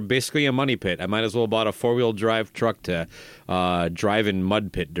are basically a money pit. I might as well have bought a 4-wheel drive truck to drive in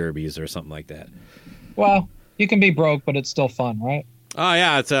mud pit derbies or something like that. Well, you can be broke, but it's still fun, right? Oh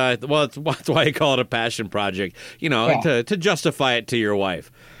yeah, it's that's why I call it a passion project. To justify it to your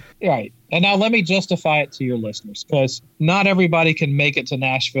wife. Right. And now let me justify it to your listeners, because not everybody can make it to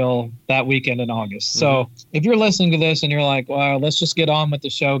Nashville that weekend in August. So if you're listening to this and you're like, well, let's just get on with the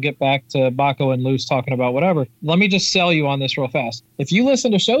show, get back to Baco and Luce talking about whatever, let me just sell you on this real fast. If you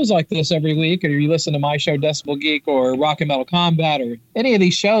listen to shows like this every week, or you listen to my show, Decibel Geek, or Rock and Metal Combat, or any of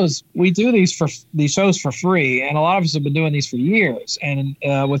these shows, we do these shows for free. And a lot of us have been doing these for years. And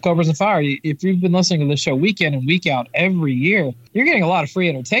with Cobras and Fire, if you've been listening to this show week in and week out every year, you're getting a lot of free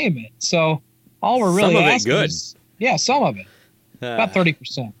entertainment. So all we're really asking is, some of it, about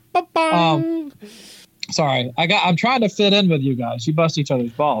 30%. Sorry, I'm trying to fit in with you guys. You bust each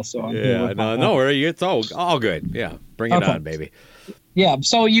other's balls, so I'm it's all good. Yeah, bring it on, baby. Yeah,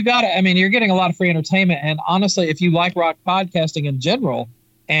 so you're getting a lot of free entertainment, and honestly, if you like rock podcasting in general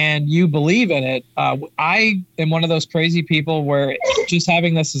and you believe in it, I am one of those crazy people where just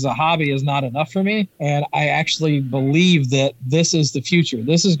having this as a hobby is not enough for me, and I actually believe that this is the future.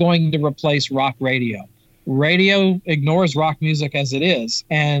 This is going to replace rock radio. Radio ignores rock music as it is,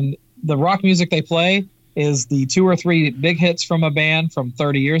 and the rock music they play is the 2 or 3 big hits from a band from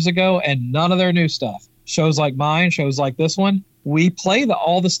 30 years ago and none of their new stuff. Shows like mine, shows like this one, we play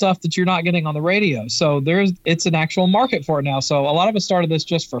all the stuff that you're not getting on the radio. So it's an actual market for it now. So a lot of us started this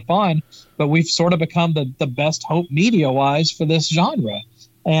just for fun, but we've sort of become the best hope media-wise for this genre.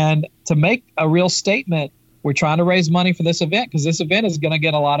 And to make a real statement, we're trying to raise money for this event, because this event is going to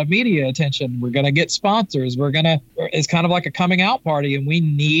get a lot of media attention. We're going to get sponsors. It's kind of like a coming out party, and we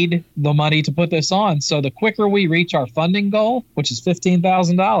need the money to put this on. So the quicker we reach our funding goal, which is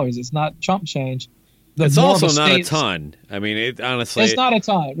 $15,000, it's not chump change. It's also not a ton. I mean, honestly, it's not a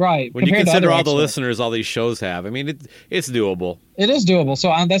ton, right? When you consider all the listeners all these shows have, I mean, it's doable. It is doable.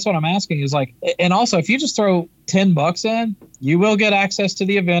 So that's what I'm asking is like, and also if you just throw $10 in, you will get access to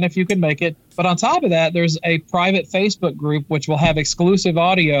the event if you can make it. But on top of that, there's a private Facebook group which will have exclusive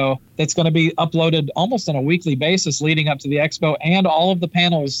audio that's going to be uploaded almost on a weekly basis leading up to the expo, and all of the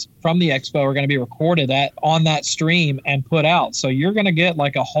panels from the expo are going to be recorded on that stream and put out. So you're going to get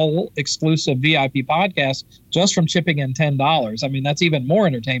like a whole exclusive VIP podcast just from chipping in $10. I mean, that's even more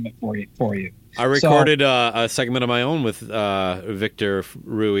entertainment for you. I recorded a segment of my own with Victor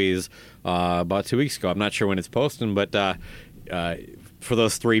Ruiz about 2 weeks ago. I'm not sure when it's posting, but for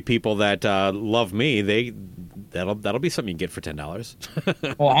those 3 people that love me, that'll be something you get for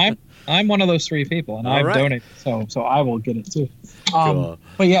 $10. Well, I'm one of those 3 people, and I've donated, so I will get it too. Cool.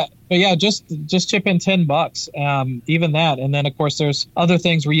 But yeah, just chip in $10, even that, and then of course there's other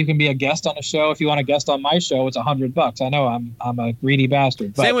things where you can be a guest on a show. If you want a guest on my show, it's $100. I know I'm a greedy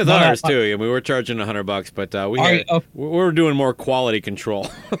bastard. But same with ours too. I mean, we were charging $100, but we're doing more quality control.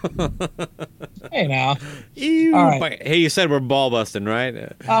 Hey now, all right. Hey, you said we're ball busting, right?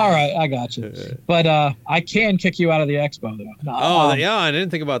 All right, I got you. But I can kick you out of the expo though. No, I didn't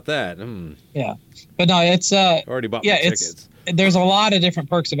think about that. Yeah, but no, it's already bought my tickets. There's a lot of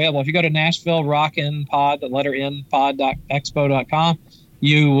different perks available. If you go to Nashville Rockin' Pod, the letter N pod.expo.com,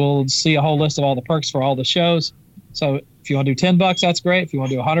 you will see a whole list of all the perks for all the shows. So if you want to do $10, that's great. If you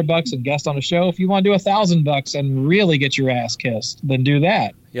want to do $100 and guest on a show, if you want to do $1,000 and really get your ass kissed, then do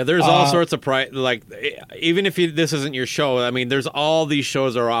that. Yeah, there's all sorts of price. Like, even if this isn't your show, I mean, there's all these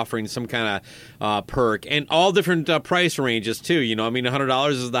shows are offering some kind of perk, and all different price ranges too. You know, I mean, $100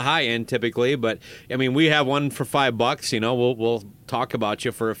 is the high end typically, but I mean, we have one for $5. You know, we'll talk about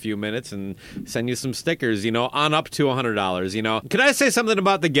you for a few minutes and send you some stickers. You know, on up to $100. You know, could I say something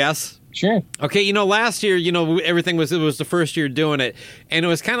about the guests? Sure. Okay, you know, last year, you know, everything was the first year doing it, and it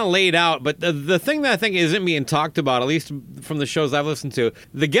was kind of laid out. But the thing that I think isn't being talked about, at least from the shows I've listened to,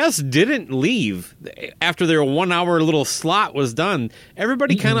 the guests didn't leave after their 1 hour little slot was done.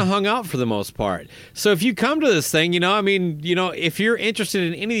 Everybody kind of hung out for the most part. So if you come to this thing, you know, I mean, you know, if you're interested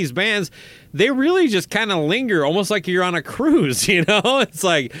in any of these bands, they really just kind of linger, almost like you're on a cruise, you know? It's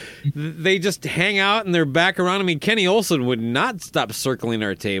like they just hang out and they're back around. I mean, Kenny Olson would not stop circling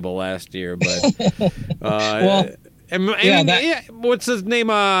our table last year, but what's his name?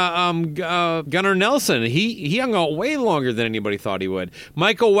 Gunnar Nelson. He hung out way longer than anybody thought he would.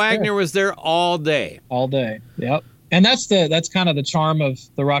 Michael Wagner was there all day. All day. Yep. And that's kind of the charm of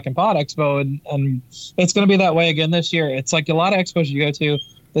the Rock and Pod Expo, and it's going to be that way again this year. It's like a lot of expos you go to,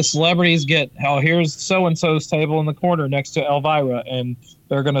 the celebrities get, here's so-and-so's table in the corner next to Elvira, and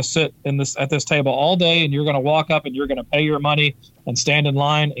they're going to sit at this table all day, and you're going to walk up and you're going to pay your money and stand in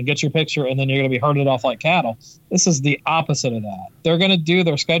line and get your picture, and then you're going to be herded off like cattle. This is the opposite of that. They're going to do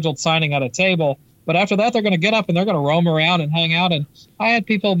their scheduled signing at a table, but after that they're going to get up and they're going to roam around and hang out. And I had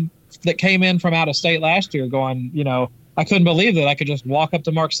people that came in from out of state last year going, you know, I couldn't believe that I could just walk up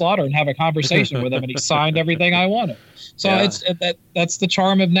to Mark Slaughter and have a conversation with him, and he signed everything I wanted. So that's the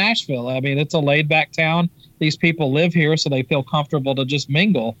charm of Nashville. I mean, it's a laid back town. These people live here, so they feel comfortable to just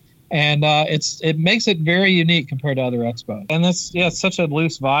mingle. And it makes it very unique compared to other expos. And it's such a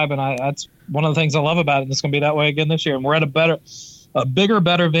loose vibe, and that's one of the things I love about it. And it's going to be that way again this year. And we're at a bigger,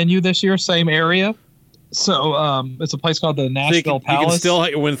 better venue this year, same area. So it's a place called the Nashville Palace. You can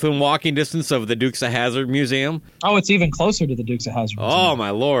still within walking distance of the Dukes of Hazzard Museum. Oh, it's even closer to the Dukes of Hazzard Museum. Oh,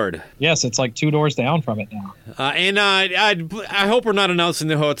 my Lord. Yes, it's like 2 doors down from it now. I hope we're not announcing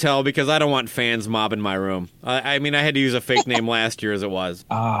the hotel because I don't want fans mobbing my room. I mean, I had to use a fake name last year as it was.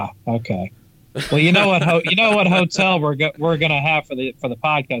 Ah, okay. Well, you know what hotel we're gonna have for the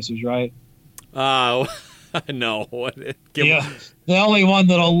podcasters, right? No. Yeah, the only one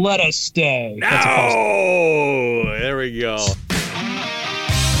that'll let us stay. No! There we go.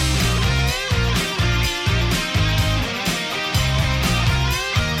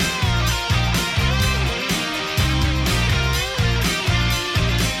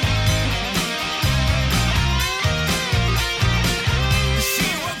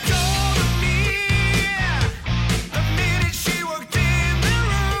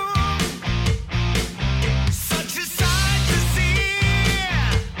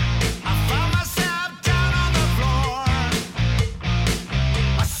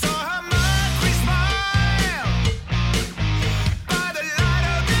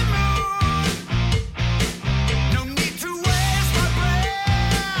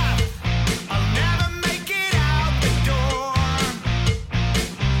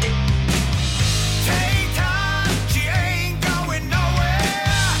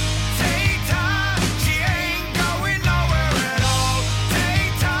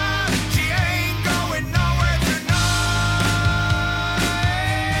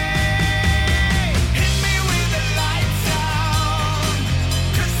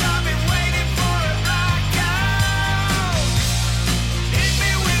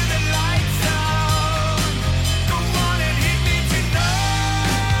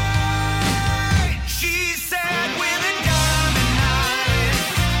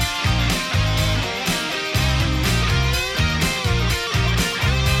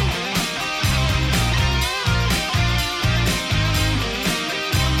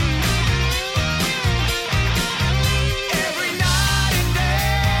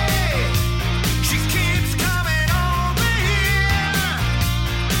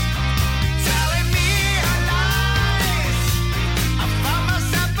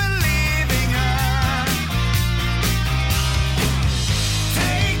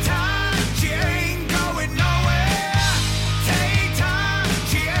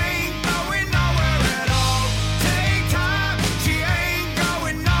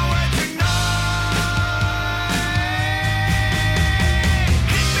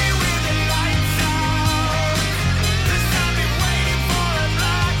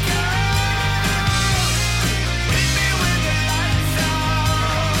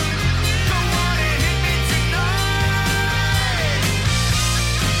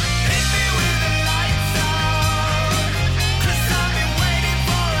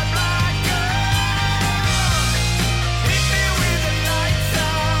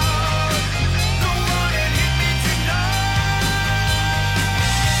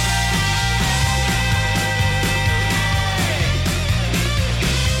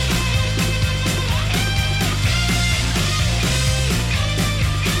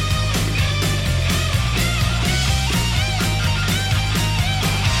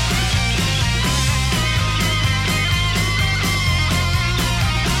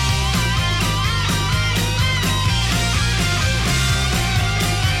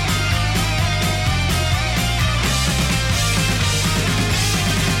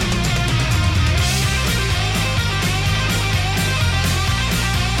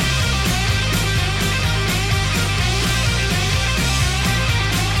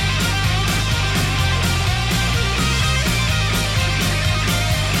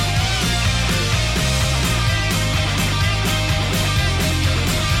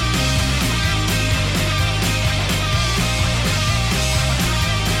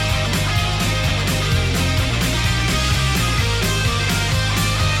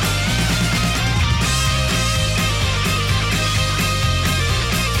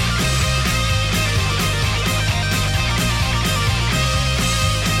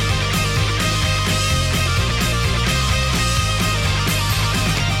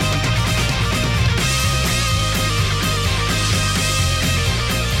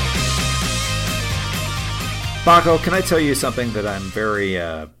 Baco, can I tell you something that I'm very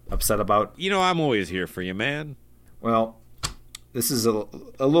upset about? You know, I'm always here for you, man. Well, this is a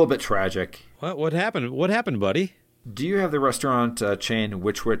little bit tragic. What happened? What happened, buddy? Do you have the restaurant chain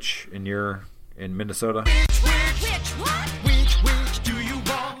Which in Minnesota? Which do you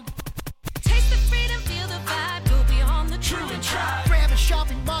want? Taste the freedom, feel the vibe, go beyond the true and try. Grab a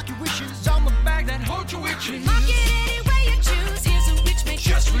shopping, mark your wishes on the bag that holds your witches. Mark it any way you choose, here's a witch mix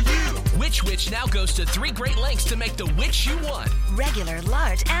just for you. Which now goes to 3 great lengths to make the witch you want. Regular,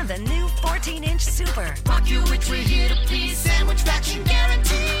 large, and the new 14-inch Super. Mark your witch, we're here to please, sandwich faction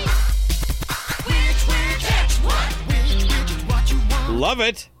guarantee. Which, catch what? Which is what you want. Love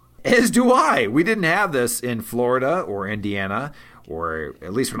it. As do I. We didn't have this in Florida or Indiana, or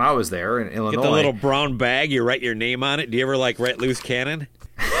at least when I was there in Illinois. Get the little brown bag. You write your name on it. Do you ever write loose cannon?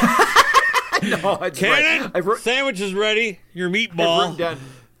 No, I just Cannon. Sandwich is ready. Your meatball.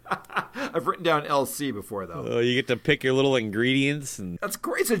 I've written down LC before, though. You get to pick your little ingredients, and that's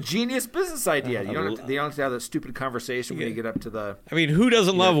great. It's a genius business idea. You don't have to have that stupid conversation when you get up to the. I mean, who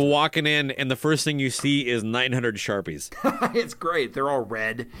doesn't love walking in and the first thing you see is 900 Sharpies? It's great. They're all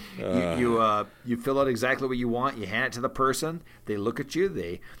red. You fill out exactly what you want. You hand it to the person. They look at you.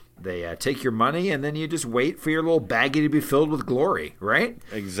 They take your money, and then you just wait for your little baggie to be filled with glory, right?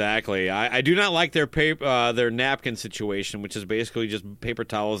 Exactly. I do not like their napkin situation, which is basically just paper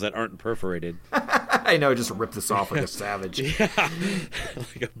towels that aren't perforated. I know, just rip this off like a savage. Yeah,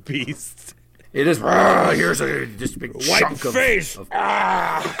 like a beast. It is. Here's just a big white chunk face.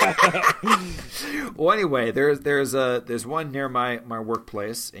 Well, anyway, there's one near my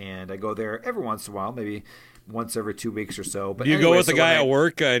workplace, and I go there every once in a while, maybe once every 2 weeks or so. But you go with the guy at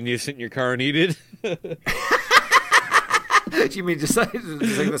work and you sit in your car and eat it? You mean just like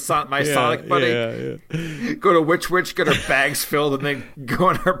my Sonic buddy? Yeah. Go to Which, get our bags filled, and then go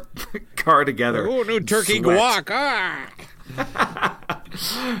in our car together. Oh, new turkey guac.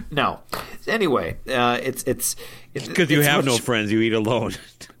 No. Anyway, it's because you have no friends. You eat alone.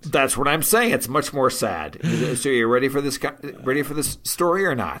 That's what I'm saying. It's much more sad. So you're ready for this story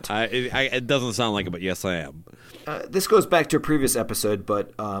or not? It doesn't sound like it, but yes, I am. This goes back to a previous episode,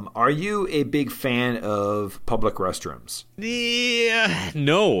 but are you a big fan of public restrooms? Yeah,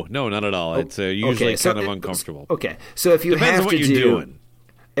 no, not at all. It's usually kind of uncomfortable. Okay, so if you depends have on what to you're doing.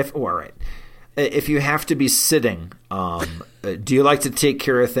 All right. If you have to be sitting, do you like to take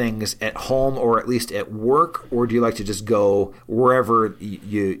care of things at home or at least at work, or do you like to just go wherever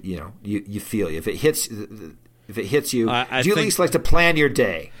you feel? If it hits you, do you at least like to plan your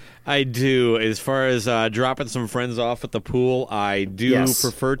day? I do. As far as dropping some friends off at the pool, I do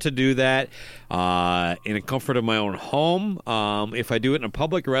prefer to do that in the comfort of my own home. If I do it in a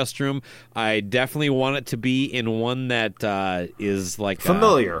public restroom, I definitely want it to be in one that is like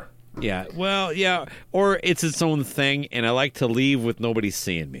familiar. Yeah, well, yeah, or it's its own thing, and I like to leave with nobody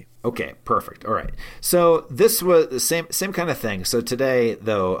seeing me. Okay, perfect. All right. So this was the same kind of thing. So today,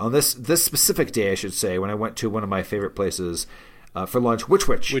 though, on this specific day, I should say, when I went to one of my favorite places for lunch, Which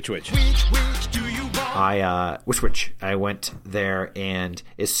do you want? I went there, and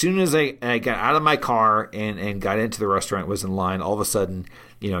as soon as I got out of my car and got into the restaurant, was in line, all of a sudden,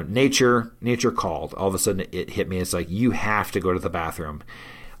 nature called. All of a sudden, it hit me. It's like, you have to go to the bathroom.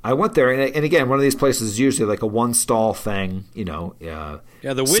 I went there, and again, one of these places is usually like a one-stall thing, Yeah,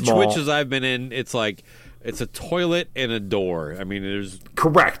 the Whiches I've been in, it's like it's a toilet and a door. I mean, there's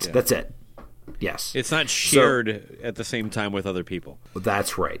correct. Yeah. That's it. Yes, it's not shared at the same time with other people.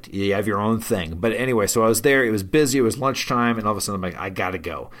 That's right. You have your own thing. But anyway, so I was there. It was busy. It was lunchtime, and all of a sudden I'm like, I gotta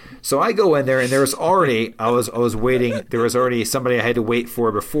go. So I go in there, and there was already I was waiting. There was already somebody I had to wait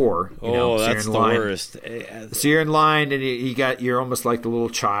for before. So you're that's in the line. worst. So you're in line, and you're almost like the little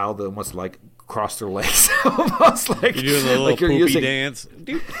child that wants to like cross their legs, almost like you're doing the little poopy dance.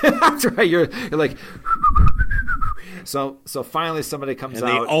 That's right. You're like. So finally somebody comes out.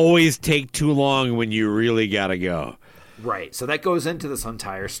 And they always take too long when you really got to go. Right. So that goes into this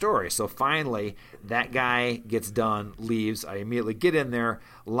entire story. So finally that guy gets done, leaves. I immediately get in there,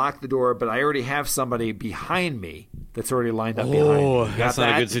 lock the door, but I already have somebody behind me that's already lined up behind me. Oh, that's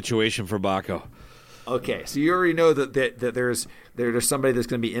not a good situation for Baco. Okay, so you already know that there's somebody that's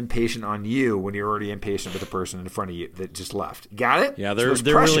going to be impatient on you when you're already impatient with the person in front of you that just left. Got it? Yeah, they're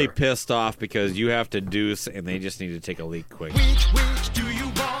really pissed off because you have to deuce and they just need to take a leak quick.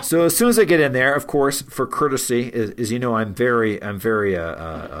 So as soon as I get in there, of course, for courtesy, as you know, I'm very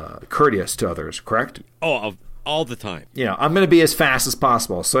courteous to others. Correct? Oh, all the time. I'm going to be as fast as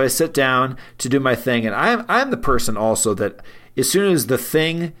possible. So I sit down to do my thing, and I'm the person also that as soon as the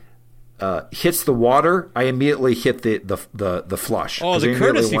thing hits the water, I immediately hit the flush. Oh, the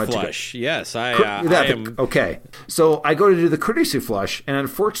courtesy flush. Yes, I am. Okay, so I go to do the courtesy flush, and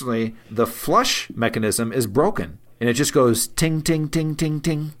unfortunately, the flush mechanism is broken. and it just goes ting, ting, ting, ting,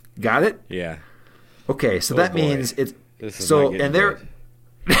 ting. Got it? Yeah. Okay, so that means it's This is so, not getting and there. good.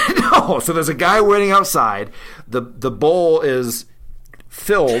 No, so there's a guy waiting outside. The bowl is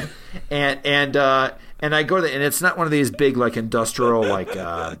filled, and I go there, and it's not one of these big like industrial like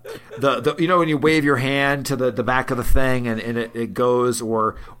the you know when you wave your hand to the back of the thing and it goes,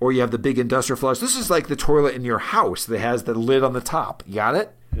 or you have the big industrial flush. This is like the toilet in your house that has the lid on the top. You got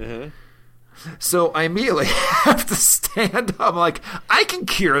it? Mm-hmm. So I immediately have to stand up. I'm like, I can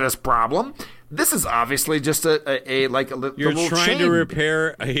cure this problem. This is obviously just a You're little trying chain. to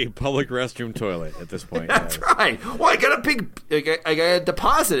repair a public restroom toilet at this point. That's right. Well, I got a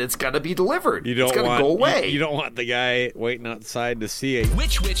deposit. It's got to be delivered. You don't it's got to want, go away. You don't want the guy waiting outside to see it.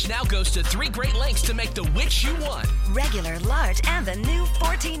 Witch now goes to 3 great lengths to make the witch you want. Regular, large, and the new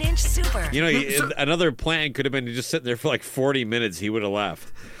 14-inch Super. You know, another plan could have been to just sit there for like 40 minutes. He would have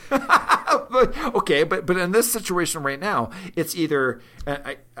left. Okay, but in this situation right now, it's either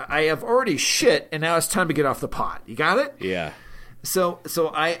I have already shit, and now it's time to get off the pot. You got it? Yeah. So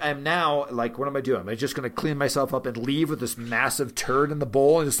I'm now like, what am I doing? Am I just going to clean myself up and leave with this massive turd in the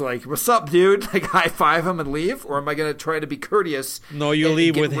bowl and just like, what's up, dude? Like high five him and leave? Or am I going to try to be courteous? No, you and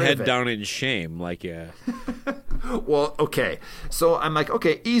leave get with rid of head it? down in shame. Like, yeah. Well, okay. So I'm like,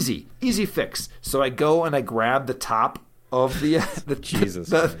 okay, easy fix. So I go and I grab the top of the Jesus,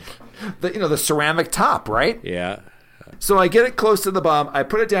 the ceramic top, right? Yeah. So I get it close to the bottom. I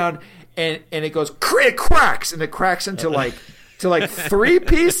put it down, and it goes, it cracks, and it cracks into like three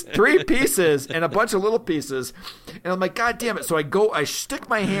pieces and a bunch of little pieces, and I'm like, God damn it! So I stick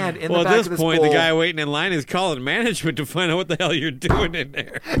my hand in the back of this bowl. At this point, the guy waiting in line is calling management to find out what the hell you're doing in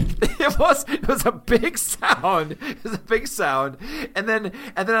there. It was a big sound. It was a big sound, and then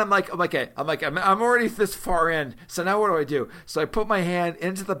I'm already this far in. So now what do? So I put my hand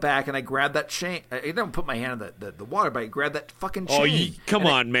into the back and I grab that chain. I don't put my hand in the water, but I grab that fucking chain. Oh, come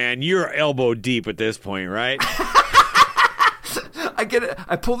on, man! You're elbow deep at this point, right? I get it.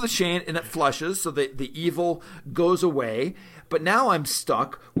 I pull the chain and it flushes, so the evil goes away. But now I'm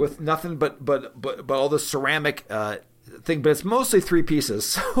stuck with nothing but all the ceramic thing. But it's mostly 3 pieces.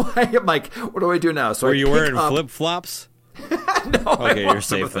 So I'm like, what do I do now? So Were you wearing flip flops? No, okay, you're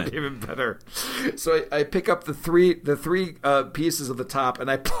safe then. Even better. So I pick up the three pieces of the top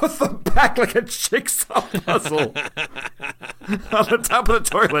and I put them back like a jigsaw puzzle on the top of the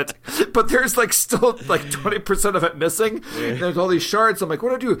toilet. But there's like still like 20% of it missing. Yeah. There's all these shards. I'm like,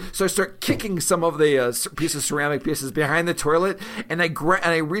 what do I do? So I start kicking some of the ceramic pieces behind the toilet, and I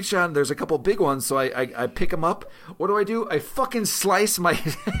reach out. And there's a couple big ones, so I pick them up. What do? I fucking slice my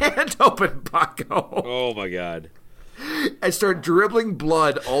hand open, Paco. Oh my God. I start dribbling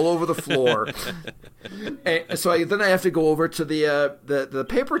blood all over the floor. And so then I have to go over to the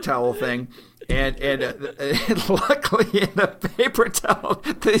paper towel thing, and luckily in the paper towel,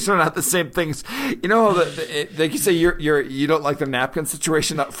 these are not the same things. You know, like you say, you don't like the napkin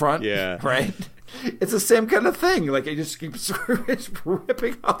situation up front, yeah, right? It's the same kind of thing. Like I just keep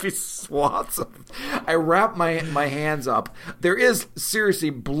ripping off these swaths. I wrap my hands up. There is seriously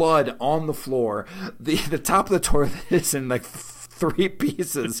blood on the floor. The top of the toilet is in like 3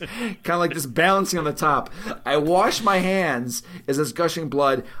 pieces, kind of like just balancing on the top. I wash my hands as it's gushing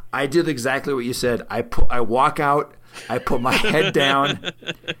blood. I did exactly what you said. I walk out. I put my head down,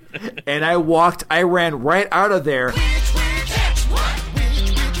 and I ran right out of there.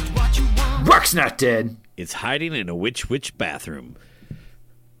 Buck's not dead. It's hiding in a witch bathroom.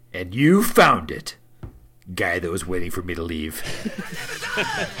 And you found it. Guy that was waiting for me to leave.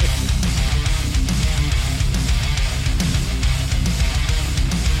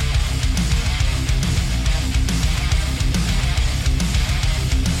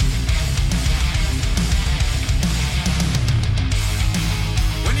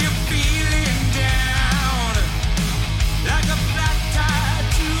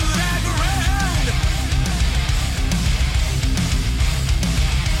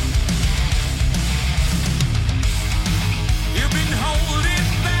 You've been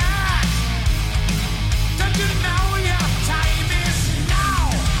holding back.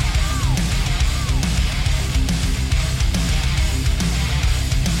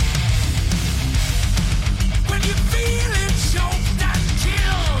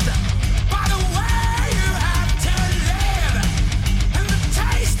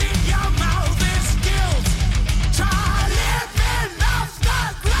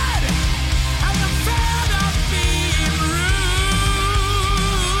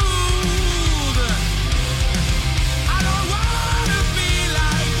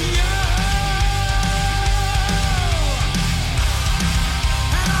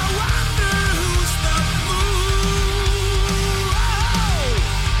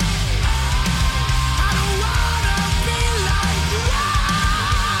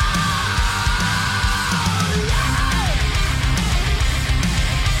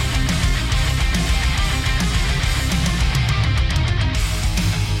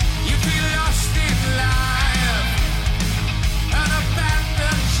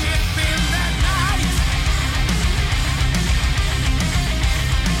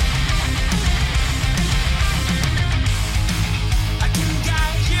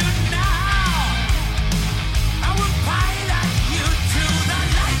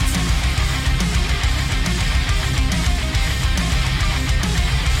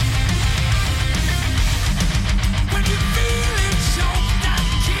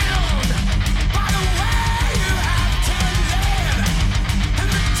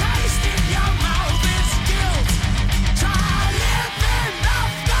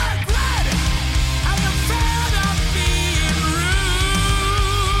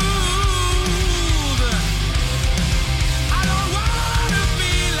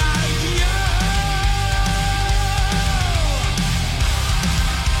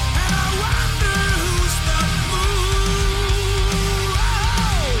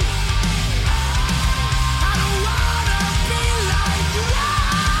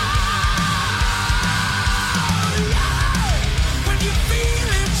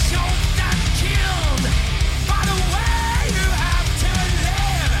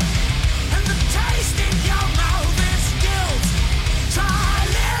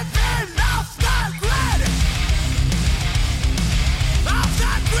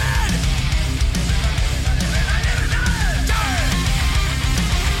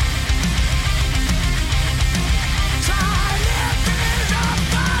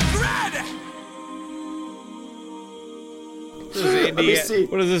 me see.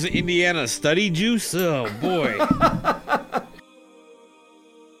 What is this, Indiana study juice? Oh, boy.